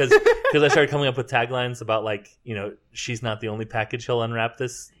Probably. were, because I started coming up with taglines about like, she's not the only package he'll unwrap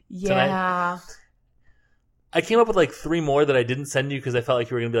this tonight. Yeah. I came up with like 3 more that I didn't send you because I felt like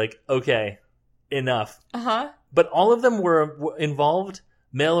you were going to be like, okay, enough. Uh-huh. But all of them were involved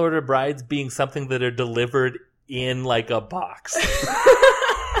mail order brides being something that are delivered in like a box.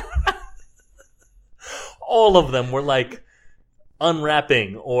 All of them were like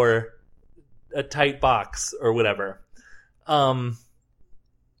unwrapping or a tight box or whatever. Uh-huh.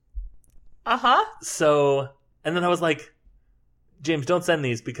 So, and then I was like, James, don't send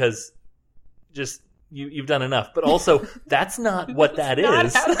these because just you've done enough. But also, that's not what that Not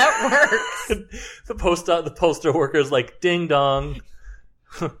is. how that works. The postal worker's like, ding dong.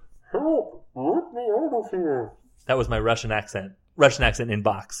 Help! Let me out of here. That was my Russian accent. Russian accent in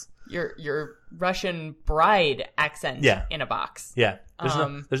box. Your Russian bride accent Yeah. in a box. Yeah.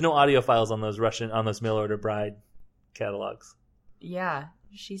 Um, There's no audio files on those mail order bride catalogs. Yeah.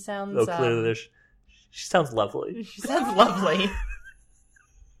 She sounds Oh, clearly there's. She sounds lovely. she sounds lovely.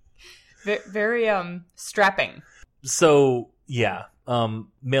 Very strapping. So yeah,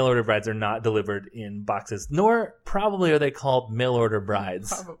 mail order brides are not delivered in boxes, nor probably are they called mail order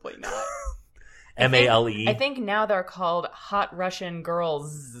brides. Probably not. MALE. I think now they're called hot Russian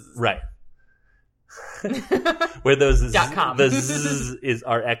girls. Right. Where those .com. the z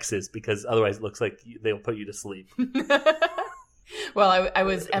are X's because otherwise it looks like they'll put you to sleep. Well, I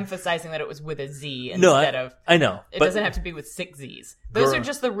was emphasizing that it was with a Z instead of. I know. It doesn't have to be with 6 Z's. Those are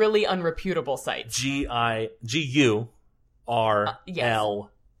just the really unreputable sites.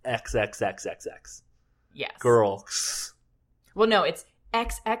 GURLXXXXX. Yes. Girls. Well, no, it's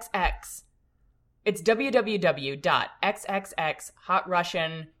XXX. It's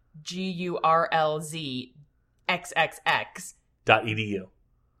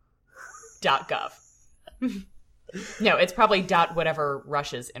www.xxx.hotrussian.gurlz.xxx.gov. No, it's probably whatever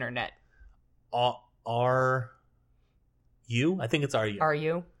Russia's internet. Are you? I think it's are you. Are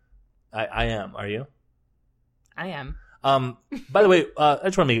you? I am. Are you? I am. By the way, I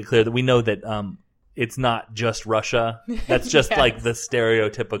just want to make it clear that we know that it's not just Russia. That's just Yes. like the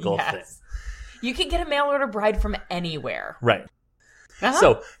stereotypical thing. Yes. You can get a mail order bride from anywhere. Right. Uh-huh.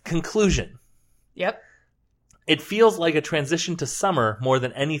 So, conclusion. Yep. It feels like a transition to summer more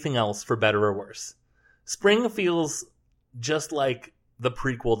than anything else, for better or worse. Spring feels just like the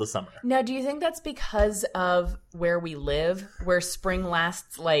prequel to summer. Now, do you think that's because of where we live, where spring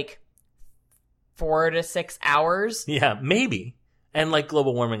lasts like 4 to 6 hours? Yeah, maybe. And like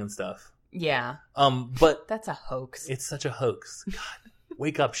global warming and stuff. Yeah. But That's a hoax. it's such a hoax. God,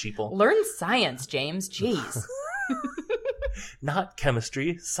 wake up, sheeple. Learn science, James. Jeez. Not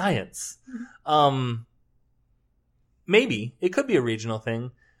chemistry, science. Maybe. It could be a regional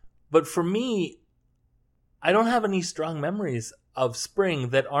thing. But for me, I don't have any strong memories of spring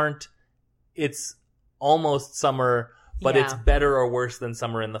that aren't, it's almost summer, but Yeah. it's better or worse than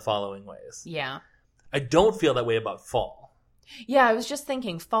summer in the following ways. Yeah. I don't feel that way about fall. Yeah, I was just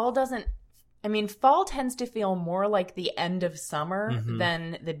thinking fall tends to feel more like the end of summer Mhm.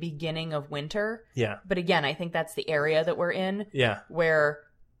 than the beginning of winter. Yeah. But again, I think that's the area that we're in Yeah. where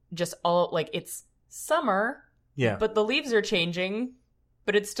just all like it's summer, Yeah. but the leaves are changing,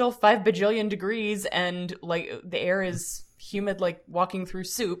 but it's still 5 bajillion degrees and like the air is humid like walking through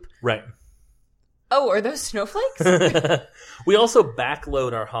soup. Right. Oh, are those snowflakes? We also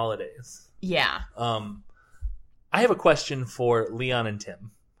backload our holidays. Yeah. I have a question for Leon and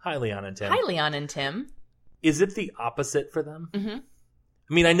Tim. Hi, Leon and Tim. Hi, Leon and Tim. Is it the opposite for them? Mm-hmm.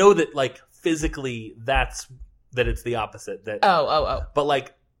 I mean, I know that like physically that it's the opposite. Oh. But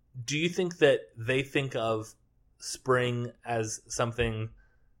like, do you think that they think of spring as something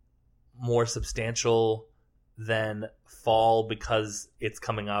more substantial than fall because it's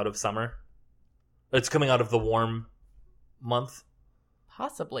coming out of summer? It's coming out of the warm month?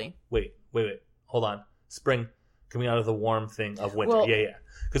 Possibly. Wait. Hold on. Spring coming out of the warm thing of winter. Well- Yeah.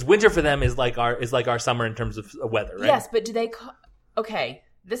 Because winter for them is like our summer in terms of weather, right? Yes, but do they okay,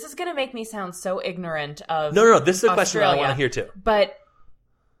 this is going to make me sound so ignorant of No. This is a question I Australia. want to hear too. But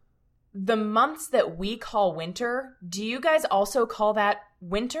the months that we call winter, do you guys also call that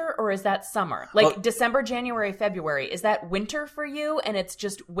winter or is that summer? Like Well- December, January, February, is that winter for you and it's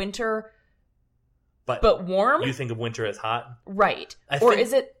just winter But warm? you think of winter as hot? Right. I Or think-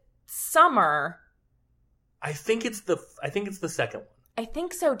 is it summer? I think it's the second one. I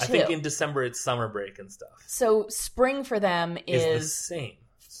think so too. I think in December it's summer break and stuff. So spring for them Is the is same.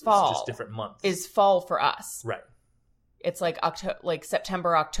 fall. It's just different months. is fall for us. right. It's like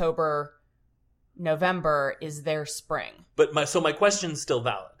September, October, November is their spring. But my question's still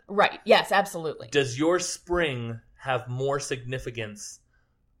valid. Right. Yes, absolutely. Does your spring have more significance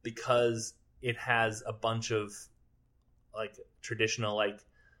because it has a bunch of like traditional like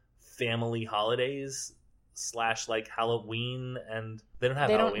family holidays / like Halloween, and they don't have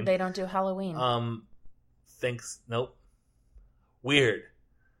Halloween. They don't do Halloween. Nope. Weird.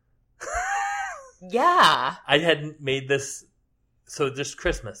 Yeah. I hadn't made this. So just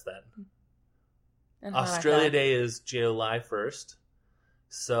Christmas then. That's what I Australia thought. Day is July 1st.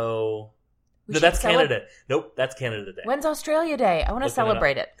 So We no, should that's celeb- Canada. Nope, that's Canada Day. When's Australia Day? I want to Looking it up.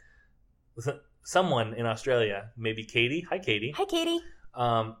 celebrate it. Someone in Australia, maybe Katie. Hi, Katie. Hi, Katie.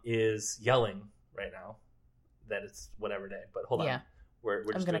 Is yelling right now that it's whatever day. But hold on. Yeah. We're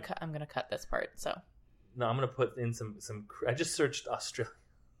I'm just gonna doing- cut. I'm gonna cut this part. So. No, I'm gonna put in some. I just searched Australia.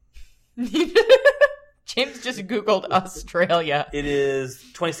 James just Googled Australia. It is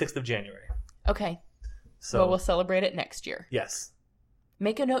 26th of January. Okay. So Well, we'll celebrate it next year. yes.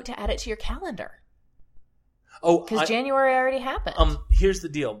 Make a note to add it to your calendar Oh, because January already happened. here's the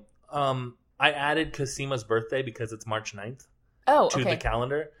deal. I added Casima's birthday because it's March 9th oh, to okay. the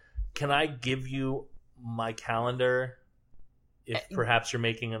calendar. Can I give you my calendar. If perhaps you're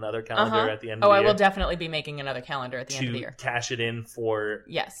making another calendar at the end of Oh, the I year. will definitely be making another calendar at the end of the To year. cash it in for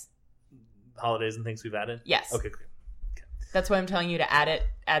Yes. holidays and things we've added? Yes. Okay, great. That's why I'm telling you to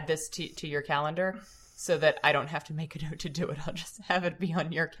add this to your calendar so that I don't have to make a note to do it. I'll just have it be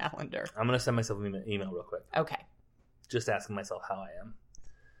on your calendar. I'm going to send myself an email real quick. Okay. Just asking myself how I am.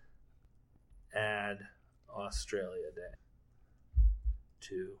 Add Australia Day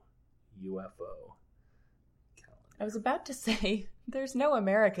to UFO calendar. I was about to say there's no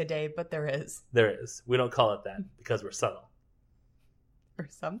America Day, but there is. There is. We don't call it that because we're subtle. Or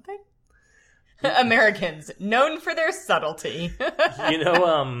something? Americans, known for their subtlety. You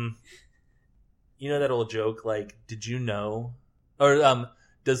know that old joke, like, did you know? Or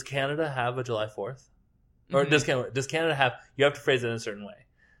does Canada have a July 4th? Or does Canada have, you have to phrase it in a certain way.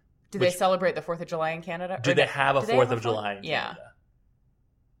 Do they celebrate the 4th of July in Canada? Do Or they have a do they 4th of July in Yeah. Canada?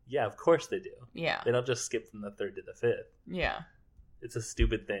 Yeah, of course they do. Yeah. They don't just skip from the 3rd to the 5th. Yeah. It's a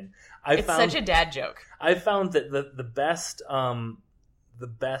stupid thing. It's such a dad joke. I found that the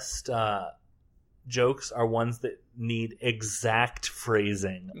best jokes are ones that need exact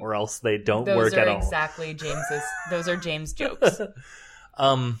phrasing, or else they don't work at all. Those are exactly James's. Those are James jokes.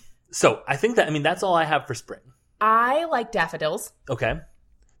 So I think that's all I have for spring. I like daffodils. Okay.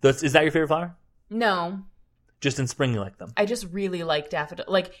 Is that your favorite flower? No, Just in spring you like them? I just really like daffodil.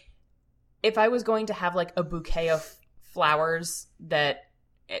 Like, if I was going to have like a bouquet of flowers that,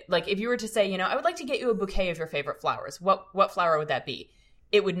 like, if you were to say, I would like to get you a bouquet of your favorite flowers, what flower would that be?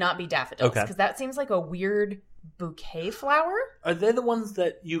 It would not be daffodils, Okay. because that seems like a weird bouquet flower. Are they the ones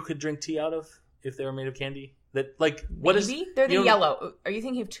that you could drink tea out of if they were made of candy? That, like, what is? Maybe they're the yellow. Are you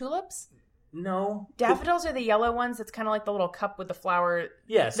thinking of tulips? No. Daffodils are the yellow ones. It's kind of like the little cup with the flower.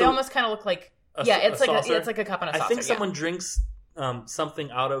 Yeah. They almost kind of look like. It's like a cup and a saucer. I think someone drinks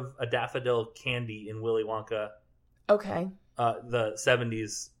something out of a daffodil candy in Willy Wonka. Okay. The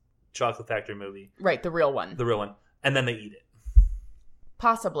 70s Chocolate Factory movie. Right, the real one. The real one. And then they eat it.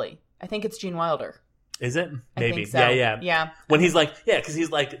 Possibly. I think it's Gene Wilder. Is it? I Maybe. think so. Yeah. When he's like, because he's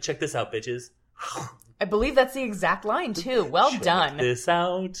like, check this out, bitches. I believe that's the exact line, too. Well done. Check this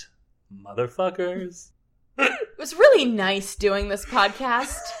out, motherfuckers. It was really nice doing this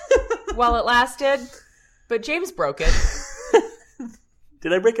podcast while it lasted, but James broke it.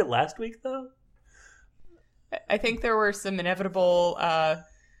 Did I break it last week, though? I think there were some inevitable, or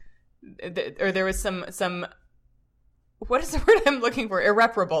there was some, what is the word I'm looking for?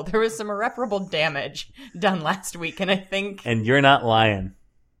 Irreparable. There was some irreparable damage done last week, and I think... And you're not lying.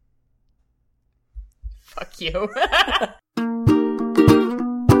 Fuck you.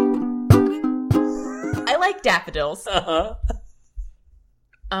 I like daffodils. Uh-huh.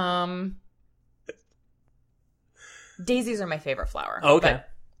 Daisies are my favorite flower. Oh, okay.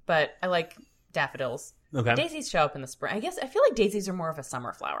 But I like daffodils. Okay. Daisies show up in the spring. I feel like daisies are more of a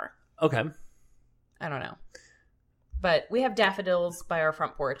summer flower. Okay. I don't know. But we have daffodils by our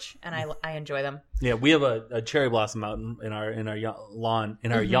front porch, and I enjoy them. Yeah, we have a cherry blossom out in our lawn,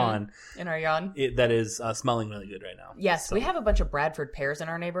 in our yawn. In our yawn? That is smelling really good right now. Yes, So, we have a bunch of Bradford pears in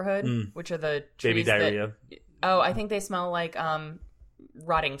our neighborhood, which are the baby trees diarrhea. I think they smell like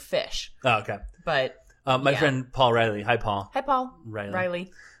rotting fish. Oh, okay. But My friend Paul Riley. Hi, Paul. hi, Paul.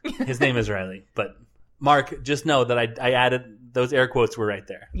 Riley. His name is Riley, but Mark, just know that I added those air quotes were right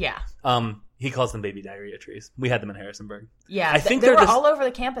there. Yeah. He calls them baby diarrhea trees. We had them in Harrisonburg. Yeah, I think they were they're all over the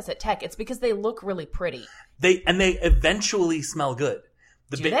campus at Tech. It's because they look really pretty. They eventually smell good.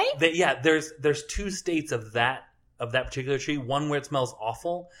 Do they? Yeah. There's two states of that particular tree. One where it smells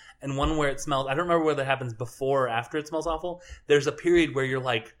awful, and one where it smells. I don't remember whether that happens before or after it smells awful. There's a period where you're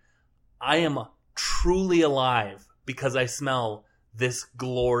like, I am truly alive because I smell this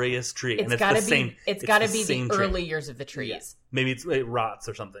glorious tree, and it's gotta the same. It's got to be same the tree. early years of the trees. Yeah. Maybe it rots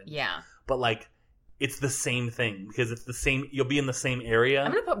or something. Yeah. But like, it's the same thing because it's the same. You'll be in the same area.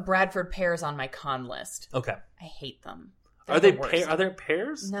 I'm gonna put Bradford pears on my con list. Okay. I hate them. Are the they worst. are there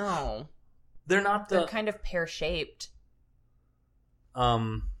pears? No, They're not they're kind of pear shaped.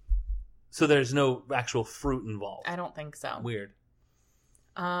 So there's no actual fruit involved. I don't think so. Weird.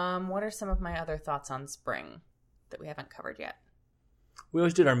 What are some of my other thoughts on spring that we haven't covered yet? We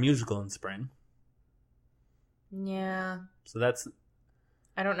always did our musical in spring. Yeah. So that's...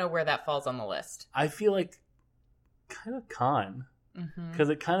 I don't know where that falls on the list. I feel like kind of con. Mm-hmm. Because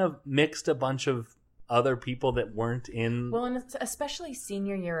it kind of mixed a bunch of other people that weren't in... Well, and especially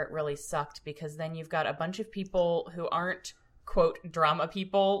senior year, it really sucked because then you've got a bunch of people who aren't, quote, drama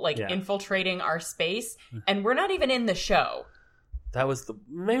people, like infiltrating our space, and we're not even in the show. That was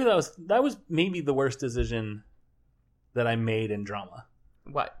maybe the worst decision that I made in drama.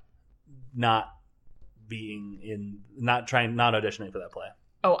 What? Not not auditioning for that play.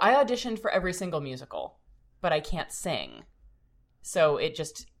 Oh, I auditioned for every single musical, but I can't sing. So it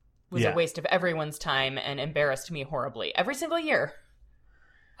just was a waste of everyone's time and embarrassed me horribly every single year.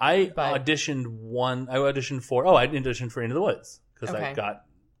 I auditioned for Into the Woods because I got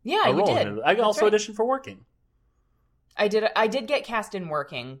a role in it. I also auditioned for Working. I did get cast in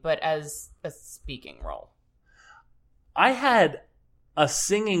Working, but as a speaking role. I had a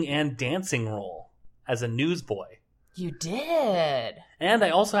singing and dancing role as a newsboy. You did. And I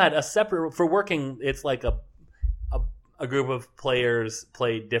also had a separate for Working. It's like a group of players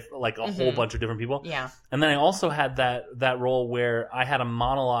play like a whole bunch of different people. Yeah. And then I also had that role where I had a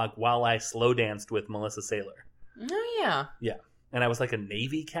monologue while I slow danced with Melissa Saylor. Oh yeah. Yeah. And I was like a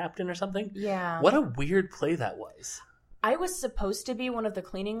Navy captain or something. Yeah. What a weird play that was. I was supposed to be one of the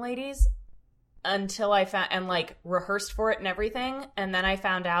cleaning ladies until I found and like rehearsed for it and everything, and then I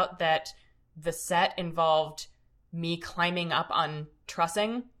found out that the set involved me climbing up on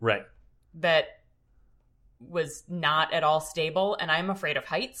trussing. Right. That was not at all stable, and I'm afraid of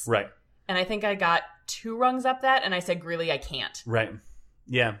heights. Right. And I think I got 2 rungs up that, and I said, Greeley, I can't. Right.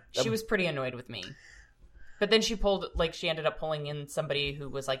 Yeah. She was pretty annoyed with me. But then she ended up pulling in somebody who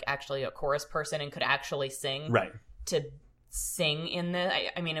was like actually a chorus person and could actually sing. Right. To sing in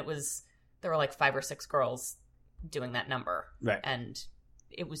I mean, there were like 5 or 6 girls doing that number. Right. And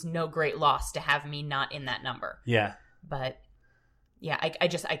it was no great loss to have me not in that number. Yeah. But yeah,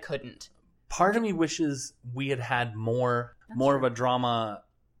 I couldn't. Part of me wishes we had more of a drama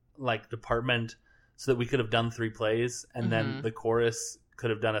like department so that we could have done 3 plays and then the chorus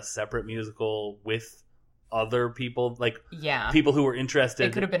could have done a separate musical with other people, like people who were interested.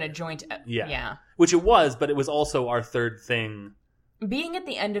 It could have been a joint. Yeah. Which it was, but it was also our third thing. Being at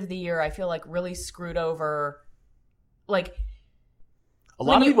the end of the year, I feel like really screwed over. Like a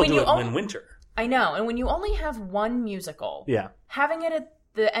lot of people do it in winter. I know, and when you only have one musical, having it at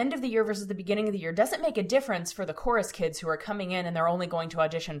the end of the year versus the beginning of the year doesn't make a difference for the chorus kids who are coming in and they're only going to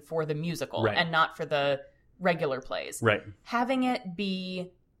audition for the musical and not for the regular plays. Right. Having it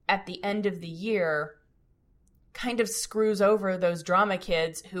be at the end of the year kind of screws over those drama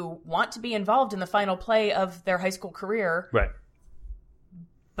kids who want to be involved in the final play of their high school career. Right.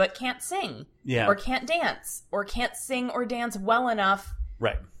 But can't sing. Yeah. Or can't dance. Or can't sing or dance well enough.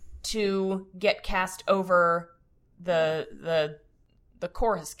 Right. To get cast over the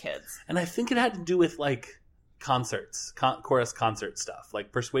chorus kids. And I think it had to do with like concerts, chorus concert stuff.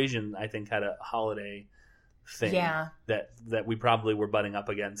 Like Persuasion, I think, had a holiday thing that we probably were butting up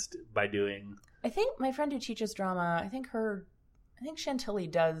against by doing. I think my friend who teaches drama, I think Chantilly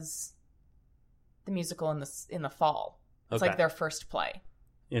does the musical in the fall. It's like their first play.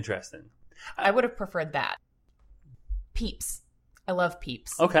 Interesting. I would have preferred that. Peeps. I love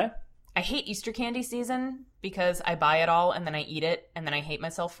Peeps. Okay. I hate Easter candy season because I buy it all and then I eat it and then I hate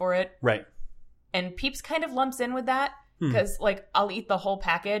myself for it. Right. And Peeps kind of lumps in with that because like I'll eat the whole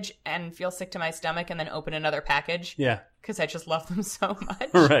package and feel sick to my stomach and then open another package. Yeah. Because I just love them so much.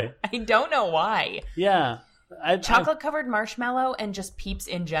 Right. I don't know why. Yeah. Chocolate covered marshmallow and just Peeps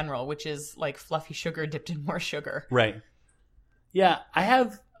in general, which is like fluffy sugar dipped in more sugar. Right. Yeah.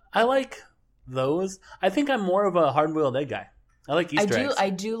 I like those. I think I'm more of a hard-boiled egg guy. I like Easter eggs. I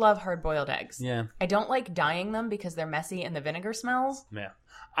do love hard-boiled eggs. Yeah. I don't like dyeing them because they're messy and the vinegar smells. Yeah.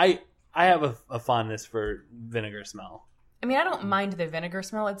 I have a fondness for vinegar smell. I mean, I don't mind the vinegar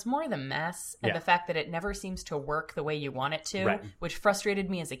smell. It's more the mess and the fact that it never seems to work the way you want it to, which frustrated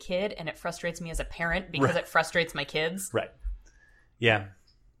me as a kid, and it frustrates me as a parent because it frustrates my kids. Right. Yeah.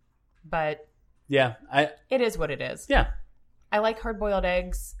 But yeah, it is what it is. Yeah. I like hard-boiled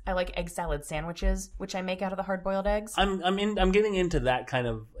eggs. I like egg salad sandwiches, which I make out of the hard-boiled eggs. I'm getting into that kind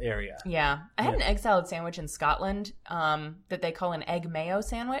of area. Yeah. I had an egg salad sandwich in Scotland that they call an egg mayo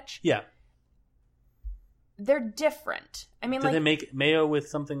sandwich. Yeah. They're different. I mean, Did they make mayo with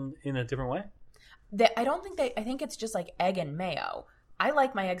something in a different way? I think it's just like egg and mayo. I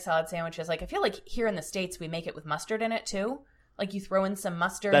like my egg salad sandwiches. Like, I feel like here in the States, we make it with mustard in it too. Like, you throw in some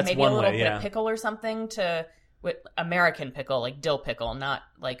mustard, maybe a little bit of pickle or something with American pickle, like dill pickle, not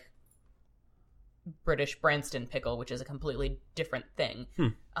like British Branston pickle, which is a completely different thing,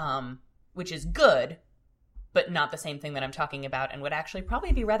 which is good, but not the same thing that I'm talking about and would actually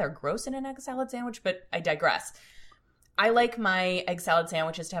probably be rather gross in an egg salad sandwich, but I digress. I like my egg salad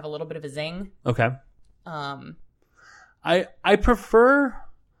sandwiches to have a little bit of a zing. Okay. I prefer,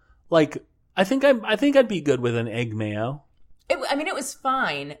 like, I think I'd be good with an egg mayo. It was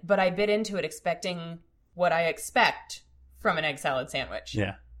fine, but I bit into it expecting what I expect from an egg salad sandwich.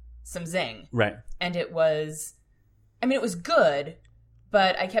 Yeah. Some zing. Right. And it was good,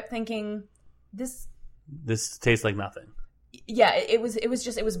 but I kept thinking, this This tastes like nothing. Yeah, it was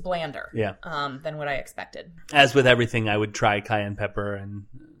blander. Yeah. Than what I expected. As with everything, I would try cayenne pepper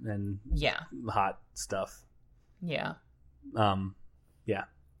and Yeah. hot stuff. Yeah. Yeah.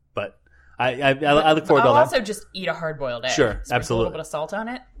 But I look forward to all I'll that. also just eat a hard-boiled egg. Sure, Sprinkle absolutely. a little bit of salt on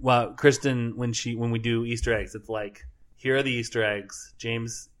it. Well, Kristen, when we do Easter eggs, it's like, here are the Easter eggs.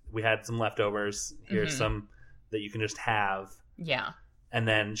 James, we had some leftovers. Here's some that you can just have. Yeah. And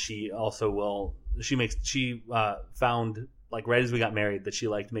then she also found, like, right as we got married, that she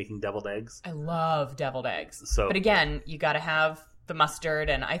liked making deviled eggs. I love deviled eggs. So, but again, you got to have the mustard,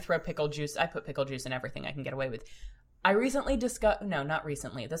 and I throw pickle juice. I put pickle juice in everything I can get away with. I recently not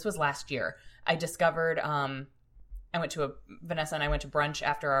recently. This was last year. I discovered, Vanessa and I went to brunch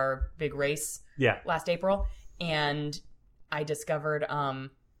after our big race last April, and I discovered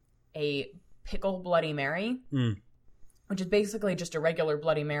a pickle Bloody Mary, which is basically just a regular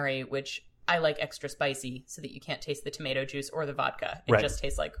Bloody Mary, which I like extra spicy so that you can't taste the tomato juice or the vodka. It just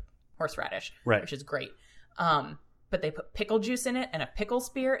tastes like horseradish, which is great. But they put pickle juice in it and a pickle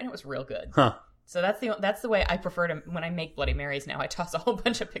spear, and it was real good. Huh. So that's the way I prefer to, when I make Bloody Marys now, I toss a whole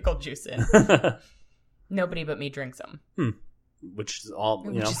bunch of pickle juice in. Nobody but me drinks them. Which is all,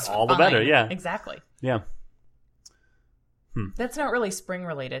 Which is all the fine. better, yeah. Exactly. Yeah. That's not really spring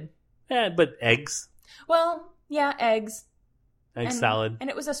related. Yeah, but eggs. Well, yeah, eggs. Egg salad. And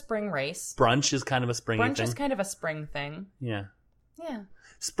it was a spring race. Brunch is kind of a springy thing. Brunch is kind of a spring thing. Yeah. Yeah.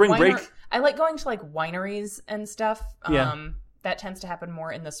 Spring break. I like going to like wineries and stuff. Yeah. That tends to happen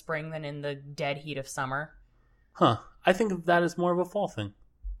more in the spring than in the dead heat of summer. Huh. I think of that as more of a fall thing.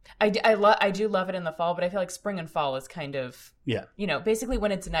 I do love it in the fall, but I feel like spring and fall is kind of, basically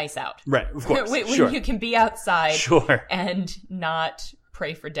when it's nice out. Right, of course. when sure. you can be outside sure. and not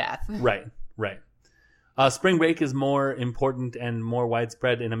pray for death. Right. Spring break is more important and more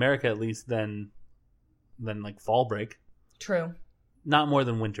widespread in America, at least, than like fall break. True. Not more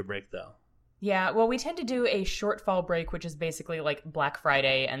than winter break, though. Yeah, well, we tend to do a short fall break, which is basically like Black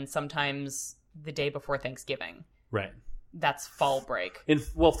Friday and sometimes the day before Thanksgiving. Right. That's fall break.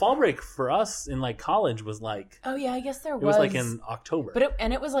 Fall break for us in like college was like... Oh, yeah, I guess there was. It was like in October. But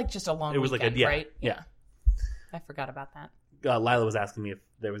it was like just a long weekend, right? Yeah. I forgot about that. Lila was asking me if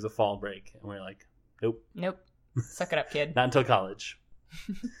there was a fall break, and we were like, nope. Suck it up, kid. Not until college.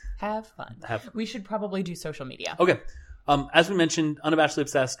 Have fun. We should probably do social media. Okay. As we mentioned, Unabashedly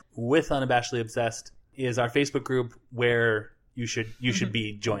Obsessed with Unabashedly Obsessed is our Facebook group where you should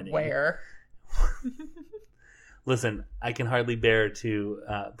be joining. Where? Listen, I can hardly bear to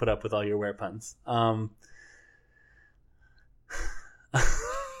put up with all your wear puns.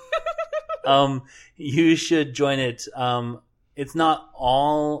 You should join it. It's not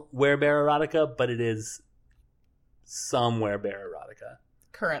all Werebear erotica, but it is some Werebear erotica.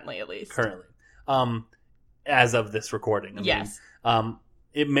 Currently, at least. As of this recording. Yes.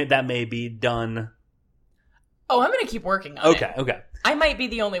 That may be done. Oh, I'm going to keep working on it. Okay. I might be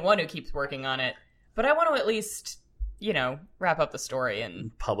the only one who keeps working on it, but I want to at least, wrap up the story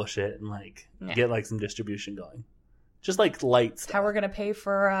and publish it and get like some distribution going. Just like light stuff. How we're going to pay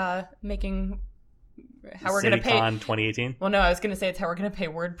for making... How we're going to pay... CityCon 2018? Well, no, I was going to say it's how we're going to pay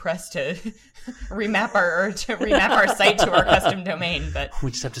WordPress to remap our site to our custom domain, but...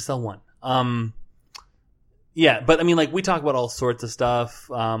 We just have to sell one. Yeah, but I mean, like, we talk about all sorts of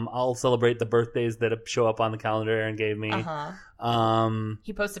stuff. I'll celebrate the birthdays that show up on the calendar Aaron gave me.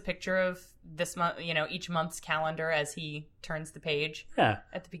 He posts a picture of this month, each month's calendar as he turns the page. Yeah.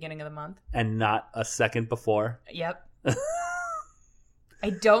 At the beginning of the month. And not a second before. Yep. I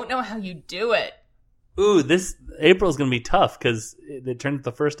don't know how you do it. Ooh, this April's going to be tough because it turns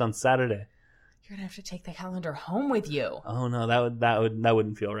the first on Saturday. You're going to have to take the calendar home with you. Oh no, that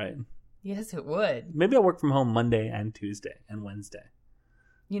wouldn't feel right. Yes, it would. Maybe I'll work from home Monday and Tuesday and Wednesday.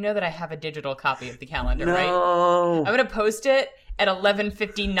 You know that I have a digital copy of the calendar, no. right? I'm going to post it at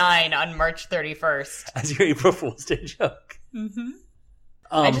 11:59 on March 31st. As your April Fool's Day joke. Mm-hmm.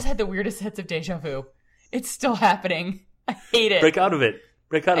 I just had the weirdest sense of deja vu. It's still happening. I hate it. Break out of it.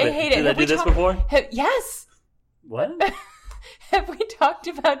 I hate it. Did I do this before? Yes. What? Have we talked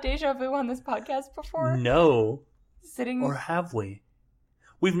about deja vu on this podcast before? No. Sitting... Or have we?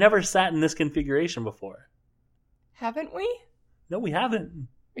 We've never sat in this configuration before. Haven't we? No, we haven't.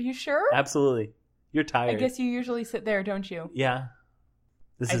 Are you sure? Absolutely. You're tired. I guess you usually sit there, don't you? Yeah.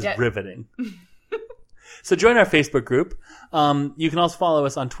 This is riveting. So join our Facebook group. You can also follow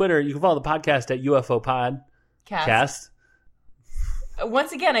us on Twitter. You can follow the podcast at UFO Podcast.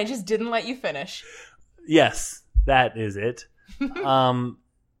 Once again, I just didn't let you finish. Yes, that is it. And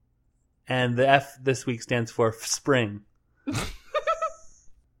the F this week stands for spring.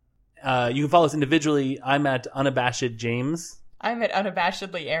 You can follow us individually. I'm at Unabashed James. I'm at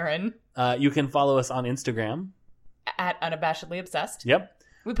Unabashedly Aaron. You can follow us on Instagram. At Unabashedly Obsessed. Yep.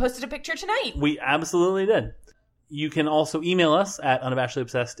 We posted a picture tonight. We absolutely did. You can also email us at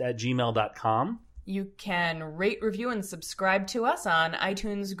unabashedlyobsessed@gmail.com. You can rate, review, and subscribe to us on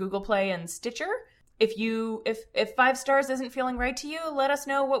iTunes, Google Play, and Stitcher. If 5 stars isn't feeling right to you, let us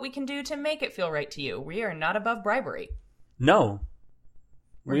know what we can do to make it feel right to you. We are not above bribery. No.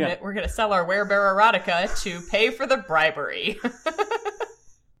 We're gonna sell our Werebear erotica to pay for the bribery.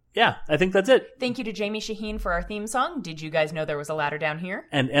 Yeah, I think that's it. Thank you to Jamie Shaheen for our theme song. Did you guys know there was a ladder down here?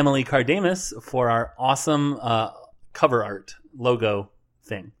 And Emily Cardamus for our awesome cover art logo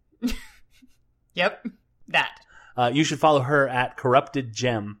thing. Yep, that. You should follow her at Corrupted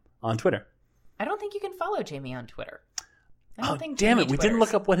Gem on Twitter. I don't think you can follow Jamie on Twitter. I don't think damn Jamie it. We didn't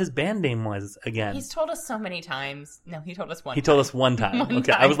Twitters. look up what his band name was again. He's told us so many times. No, he told us one He time. told us one time. One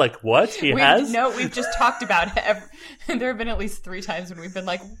Okay, time. I was like, what? He has? No, we've just talked about it. There have been at least 3 times when we've been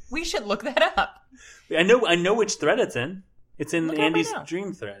like, we should look that up. I know which thread it's in. It's in Look it up Andy's right now.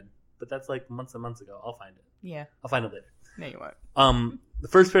 dream thread. But that's like months and months ago. I'll find it. Yeah. I'll find it later. No, you won't. The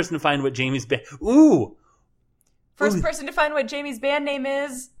first person to find what Jamie's band... Ooh! First person to find what Jamie's band name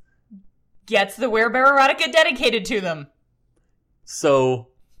is gets the Werebear erotica dedicated to them. So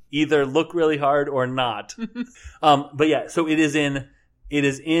either look really hard or not. But yeah, so it is in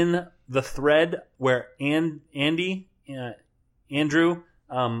the thread where Andrew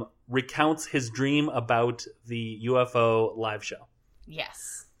recounts his dream about the UFO live show.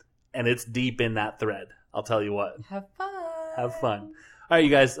 Yes. And it's deep in that thread. I'll tell you what. Have fun. Have fun. All right, you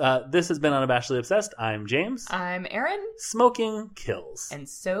guys. This has been Unabashedly Obsessed. I'm James. I'm Aaron. Smoking kills. And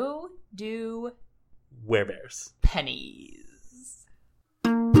so do Werebears. pennies.